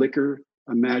kind of liquor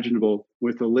imaginable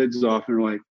with the lids off. And they're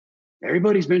like,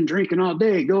 "Everybody's been drinking all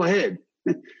day. Go ahead."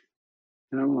 And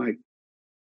I'm like,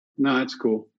 "No, it's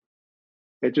cool."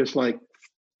 It just like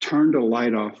turned a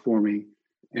light off for me.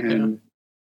 And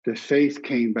the faith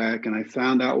came back and I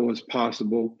found out what was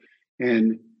possible.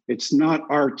 And it's not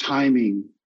our timing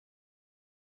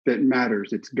that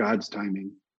matters. It's God's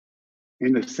timing.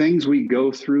 And the things we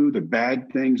go through, the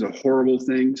bad things, the horrible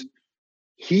things,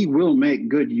 he will make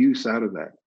good use out of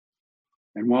that.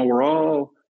 And while we're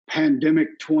all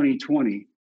pandemic 2020,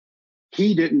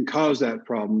 he didn't cause that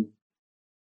problem,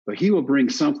 but he will bring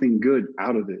something good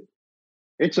out of it.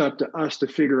 It's up to us to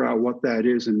figure out what that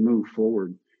is and move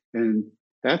forward. And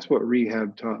that's what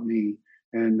rehab taught me.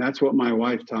 And that's what my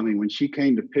wife taught me when she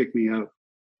came to pick me up.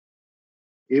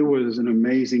 It was an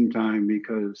amazing time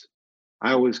because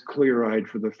I was clear-eyed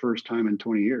for the first time in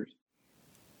 20 years.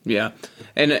 Yeah.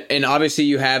 And obviously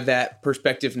you have that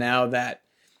perspective now that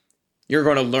you're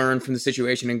going to learn from the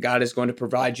situation and God is going to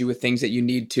provide you with things that you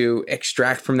need to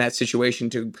extract from that situation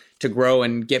to grow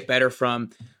and get better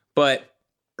from. But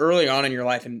early on in your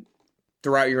life and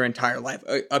throughout your entire life,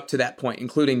 up to that point,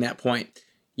 including that point,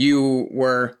 you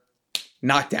were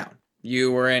knocked down.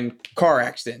 You were in car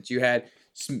accidents. You had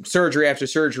surgery after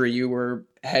surgery. You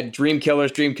had dream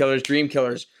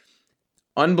killers.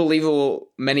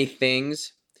 Unbelievable many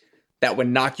things that would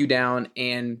knock you down.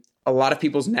 And a lot of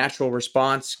people's natural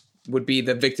response would be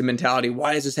the victim mentality.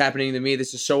 Why is this happening to me?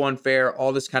 This is so unfair,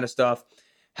 all this kind of stuff.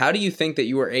 How do you think that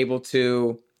you were able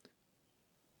to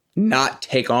not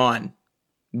take on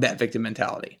that victim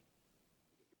mentality?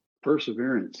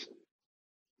 Perseverance.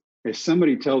 If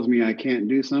somebody tells me I can't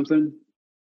do something,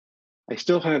 I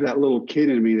still have that little kid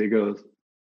in me that goes,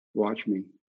 "Watch me."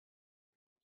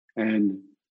 And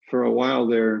for a while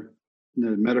there,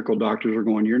 the medical doctors are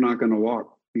going, "You're not going to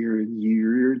walk.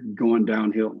 You're going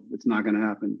downhill. It's not going to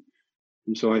happen."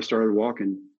 And so I started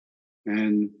walking,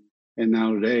 and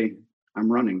now today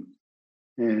I'm running,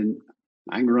 and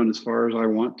I can run as far as I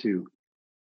want to.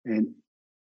 And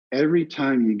every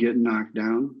time you get knocked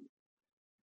down,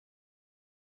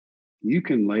 you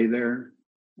can lay there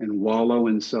and wallow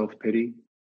in self-pity,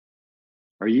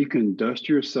 or you can dust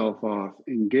yourself off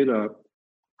and get up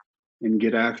and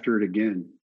get after it again.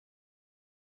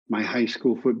 My high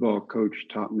school football coach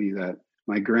taught me that.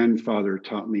 My grandfather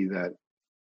taught me that.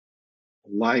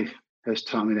 Life has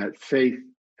taught me that. Faith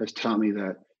has taught me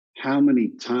that. How many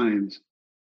times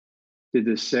did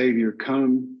the Savior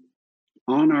come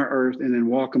on our earth and then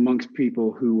walk amongst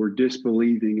people who were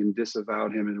disbelieving and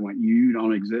disavowed him and went, "You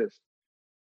don't exist"?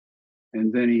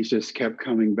 And then he just kept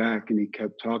coming back and he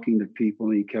kept talking to people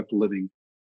and he kept living.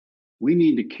 We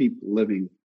need to keep living,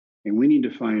 and we need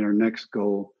to find our next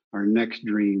goal, our next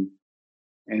dream,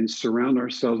 and surround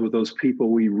ourselves with those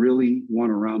people we really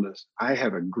want around us. I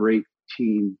have a great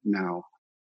team now,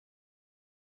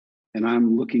 and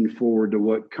I'm looking forward to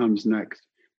what comes next.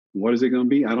 What is it going to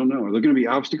be? I don't know. Are there going to be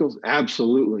obstacles?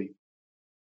 Absolutely.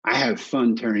 I have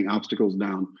fun tearing obstacles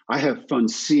down. I have fun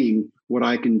seeing what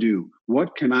I can do.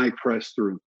 What can I press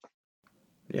through?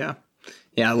 Yeah.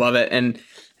 Yeah, I love it. And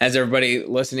as everybody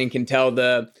listening can tell,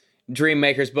 the Dream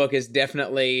Makers book is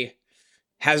definitely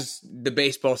has the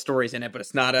baseball stories in it, but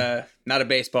it's not a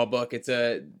baseball book. It's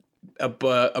a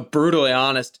a brutally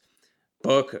honest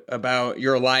book about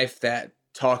your life that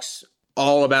talks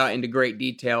all about into great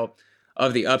detail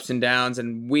of the ups and downs.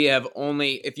 And we have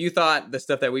only, if you thought the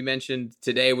stuff that we mentioned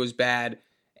today was bad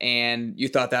and you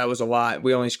thought that was a lot,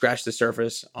 we only scratched the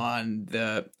surface on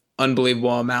the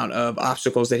unbelievable amount of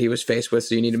obstacles that he was faced with.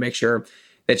 So you need to make sure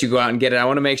that you go out and get it. I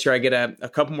want to make sure I get a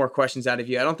couple more questions out of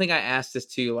you. I don't think I asked this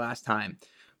to you last time,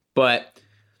 but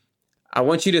I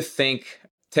want you to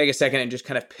take a second and just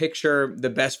kind of picture the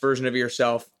best version of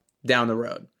yourself down the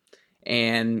road.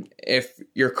 And if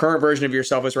your current version of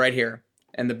yourself is right here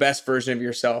and the best version of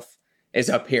yourself is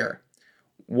up here,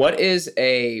 what is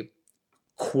a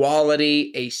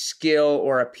quality, a skill,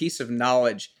 or a piece of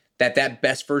knowledge that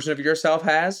best version of yourself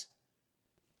has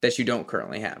that you don't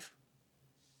currently have?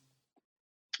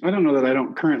 I don't know that I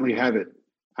don't currently have it.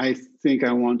 I think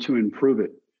I want to improve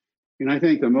it. And I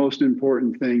think the most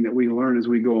important thing that we learn as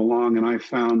we go along, and I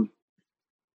found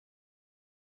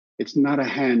it's not a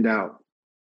handout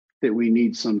that we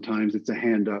need sometimes, it's a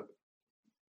hand up.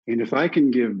 And if I can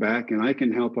give back and I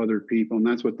can help other people, and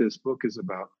that's what this book is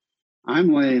about,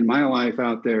 I'm laying my life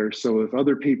out there. So if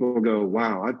other people go,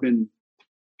 wow, I've been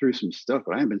through some stuff,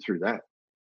 but I haven't been through that,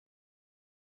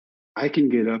 I can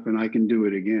get up and I can do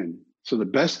it again. So the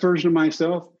best version of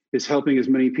myself is helping as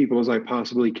many people as I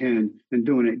possibly can and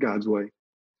doing it God's way.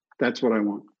 That's what I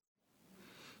want.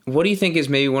 What do you think is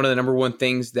maybe one of the number one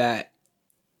things that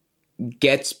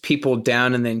gets people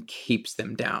down and then keeps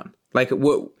them down? Like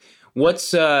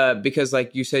what's because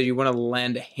like you said, you want to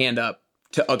lend a hand up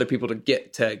to other people to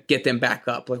get them back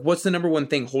up. Like what's the number one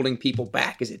thing holding people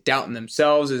back? Is it doubting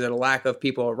themselves? Is it a lack of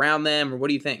people around them? Or what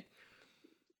do you think?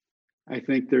 I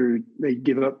think they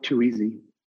give up too easy.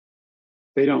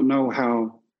 They don't know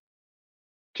how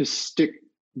to stick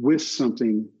with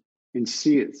something and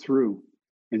see it through.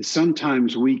 And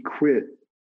sometimes we quit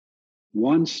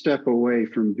one step away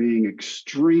from being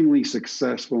extremely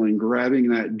successful and grabbing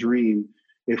that dream.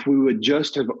 If we would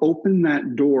just have opened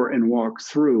that door and walked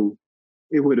through,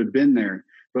 it would have been there.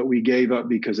 But we gave up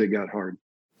because it got hard.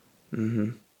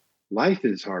 Mm-hmm. Life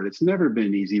is hard. It's never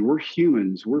been easy. We're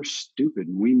humans. We're stupid.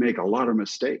 And we make a lot of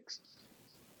mistakes.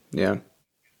 Yeah.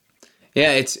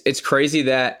 Yeah, it's crazy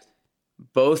that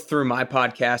both through my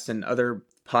podcast and other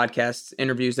podcast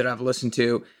interviews that I've listened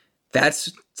to,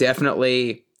 that's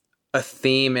definitely a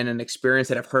theme and an experience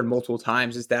that I've heard multiple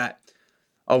times, is that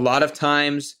a lot of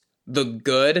times the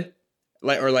good,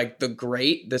 like the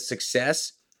great, the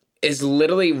success is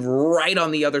literally right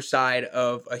on the other side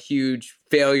of a huge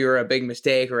failure, a big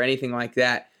mistake, or anything like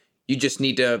that. You just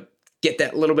need to get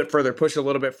that little bit further, push a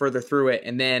little bit further through it,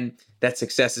 and then that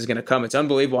success is going to come. It's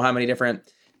unbelievable how many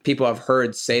different people I've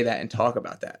heard say that and talk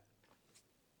about that.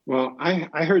 Well,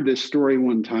 I heard this story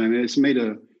one time, and it's made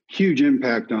a huge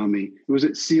impact on me. It was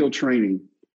at SEAL training,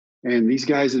 and these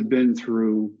guys had been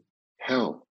through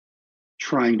hell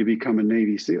trying to become a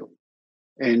Navy SEAL.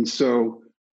 And so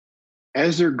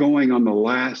as they're going on the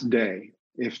last day,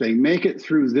 if they make it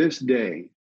through this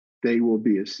day, they will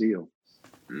be a SEAL.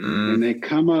 And they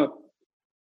come up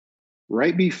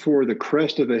right before the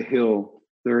crest of the hill.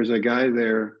 There is a guy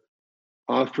there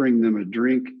offering them a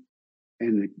drink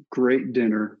and a great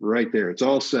dinner right there. It's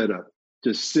all set up.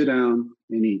 Just sit down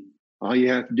and eat. All you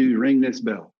have to do is ring this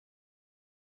bell.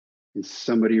 And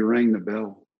somebody rang the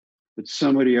bell, but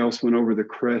somebody else went over the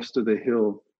crest of the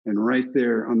hill, and right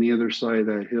there on the other side of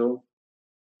that hill,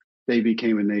 they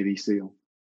became a Navy SEAL.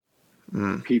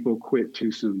 People quit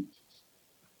too soon.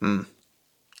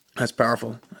 That's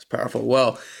powerful. That's powerful.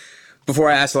 Well, before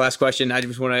I ask the last question, I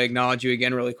just want to acknowledge you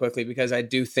again really quickly, because I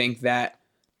do think that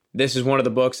this is one of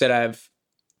the books that I've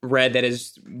read that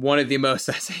is one of the most,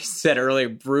 as I said earlier,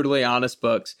 brutally honest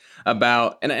books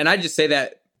about, and I just say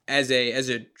that as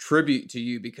a tribute to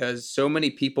you, because so many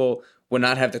people would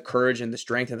not have the courage and the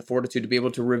strength and the fortitude to be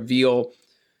able to reveal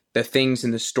the things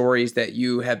and the stories that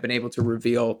you have been able to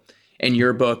reveal in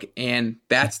your book. And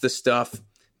that's the stuff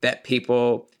that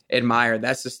people admire.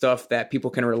 That's the stuff that people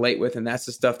can relate with. And that's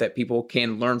the stuff that people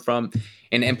can learn from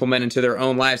and implement into their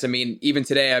own lives. I mean, even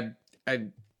today, I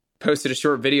posted a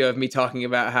short video of me talking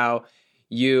about how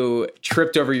you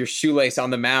tripped over your shoelace on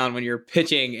the mound when you're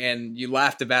pitching, and you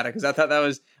laughed about it, because I thought that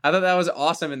was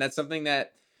awesome. And that's something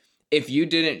that if you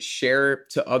didn't share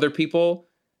to other people,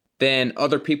 then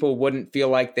other people wouldn't feel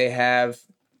like they have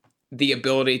the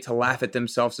ability to laugh at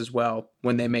themselves as well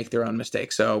when they make their own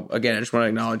mistakes. So again, I just want to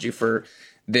acknowledge you for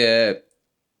the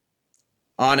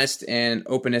honest and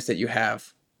openness that you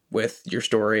have with your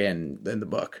story and in the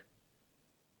book.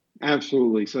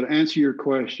 Absolutely. So to answer your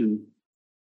question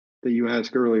that you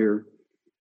asked earlier,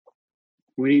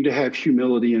 we need to have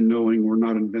humility in knowing we're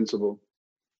not invincible.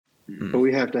 but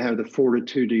we have to have the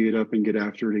fortitude to get up and get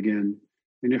after it again.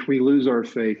 And if we lose our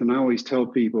faith, and I always tell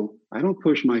people, I don't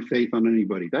push my faith on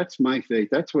anybody. That's my faith.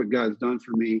 That's what God's done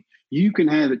for me. You can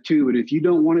have it too, but if you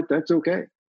don't want it, that's okay.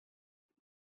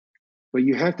 But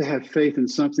you have to have faith in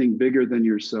something bigger than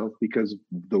yourself, because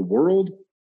the world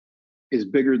is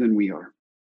bigger than we are.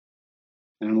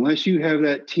 And unless you have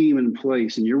that team in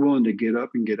place and you're willing to get up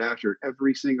and get after it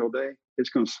every single day, it's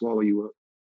going to swallow you up.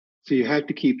 So you have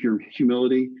to keep your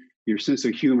humility, your sense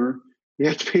of humor. You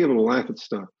have to be able to laugh at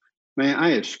stuff. Man,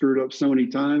 I have screwed up so many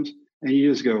times, and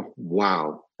you just go,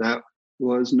 wow, that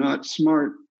was not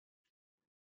smart.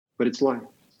 But it's life.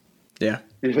 Yeah.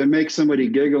 And if it makes somebody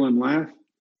giggle and laugh,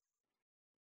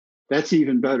 that's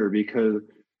even better, because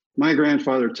my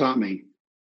grandfather taught me,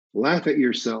 laugh at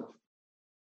yourself.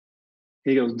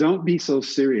 He goes, don't be so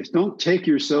serious. Don't take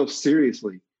yourself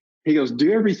seriously. He goes,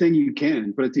 do everything you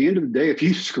can. But at the end of the day, if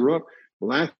you screw up,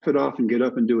 laugh it off and get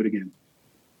up and do it again.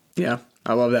 Yeah,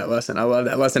 I love that lesson.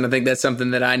 I think that's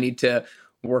something that I need to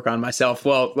work on myself.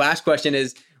 Well, last question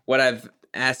is what I've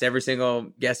asked every single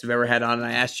guest I've ever had on. And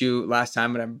I asked you last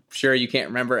time, but I'm sure you can't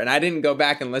remember. And I didn't go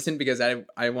back and listen because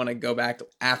I want to go back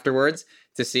afterwards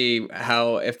to see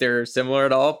if they're similar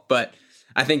at all. But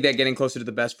I think that getting closer to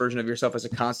the best version of yourself is a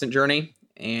constant journey,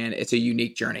 and it's a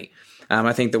unique journey.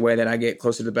 I think the way that I get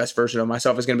closer to the best version of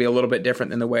myself is going to be a little bit different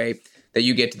than the way that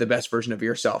you get to the best version of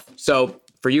yourself. So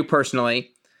for you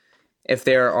personally, if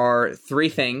there are 3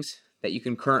 things that you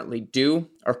can currently do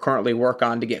or currently work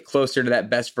on to get closer to that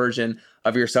best version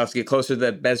of yourself, to get closer to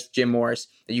the best Jim Morris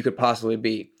that you could possibly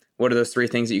be, what are those 3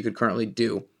 things that you could currently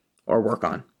do or work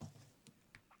on?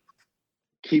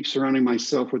 Keep surrounding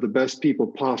myself with the best people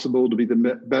possible to be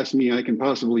the best me I can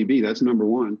possibly be. That's number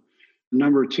 1.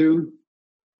 Number 2,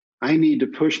 I need to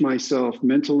push myself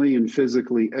mentally and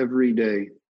physically every day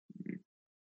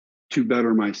to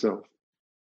better myself.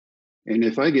 And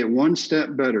if I get 1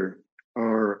 step better,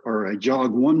 or I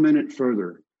jog 1 minute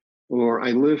further, or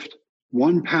I lift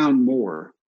 1 pound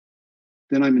more,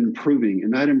 then I'm improving.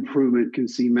 And that improvement can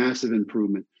see massive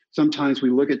improvement. Sometimes we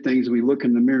look at things, we look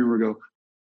in the mirror and we go,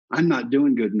 I'm not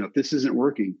doing good enough. This isn't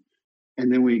working.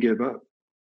 And then we give up.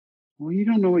 Well, you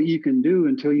don't know what you can do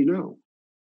until you know.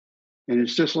 And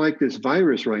it's just like this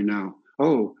virus right now.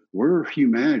 Oh, we're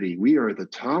humanity. We are at the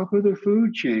top of the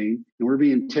food chain, and we're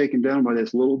being taken down by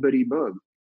this little bitty bug.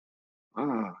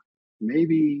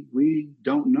 Maybe we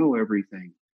don't know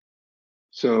everything.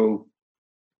 So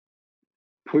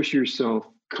push yourself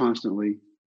constantly.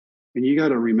 And you got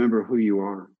to remember who you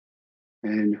are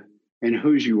and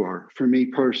whose you are. For me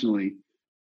personally,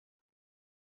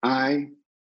 I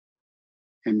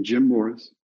am Jim Morris,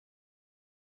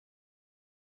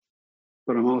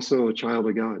 but I'm also a child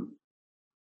of God.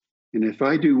 And if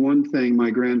I do one thing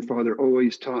my grandfather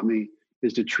always taught me,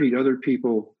 is to treat other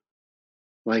people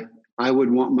like I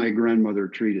would want my grandmother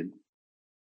treated.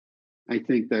 I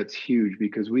think that's huge,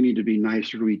 because we need to be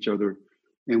nicer to each other,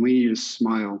 and we need to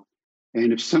smile.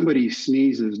 And if somebody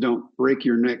sneezes, don't break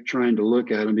your neck trying to look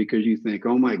at them because you think,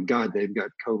 oh my God, they've got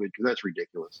COVID, because that's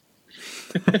ridiculous.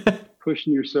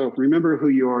 Pushing yourself. Remember who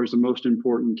you are is the most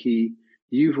important key.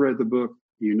 You've read the book.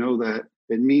 You know that.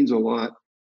 It means a lot.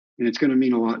 And it's going to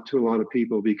mean a lot to a lot of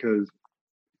people, because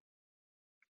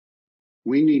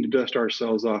we need to dust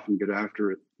ourselves off and get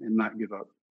after it and not give up.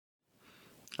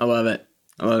 I love it.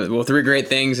 Well, 3 great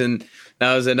things. And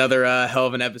that was another hell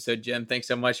of an episode, Jim. Thanks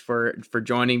so much for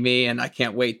joining me. And I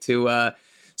can't wait to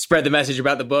spread the message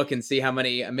about the book and see how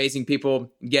many amazing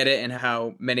people get it and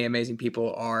how many amazing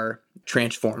people are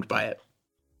transformed by it.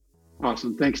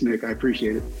 Awesome. Thanks, Nick. I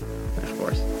appreciate it. Of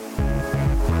course.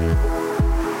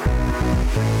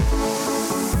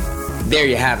 There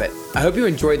you have it. I hope you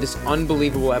enjoyed this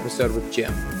unbelievable episode with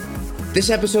Jim. This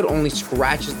episode only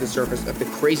scratches the surface of the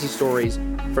crazy stories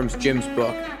from Jim's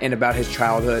book and about his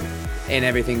childhood and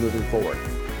everything moving forward.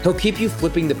 He'll keep you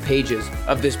flipping the pages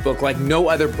of this book like no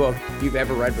other book you've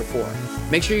ever read before.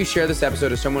 Make sure you share this episode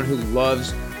to someone who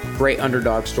loves great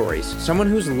underdog stories, someone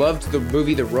who's loved the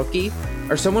movie The Rookie,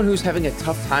 or someone who's having a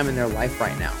tough time in their life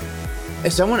right now.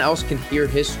 If someone else can hear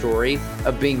his story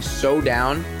of being so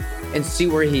down and see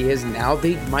where he is now,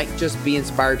 they might just be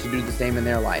inspired to do the same in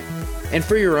their life. And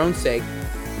for your own sake,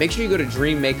 make sure you go to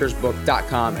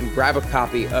dreammakersbook.com and grab a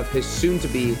copy of his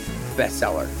soon-to-be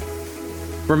bestseller.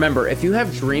 Remember, if you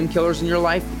have dream killers in your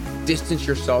life, distance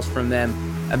yourselves from them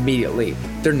immediately.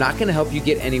 They're not going to help you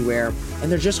get anywhere,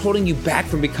 and they're just holding you back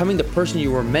from becoming the person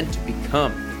you were meant to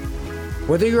become.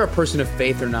 Whether you're a person of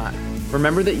faith or not,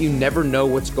 remember that you never know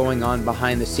what's going on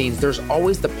behind the scenes. There's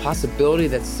always the possibility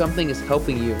that something is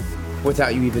helping you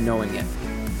without you even knowing it.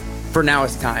 For now,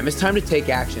 it's time. It's time to take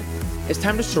action. It's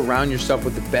time to surround yourself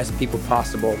with the best people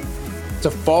possible, to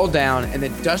fall down and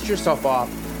then dust yourself off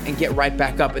and get right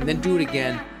back up and then do it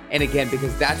again and again,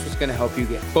 because that's what's going to help you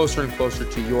get closer and closer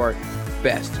to your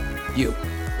best you.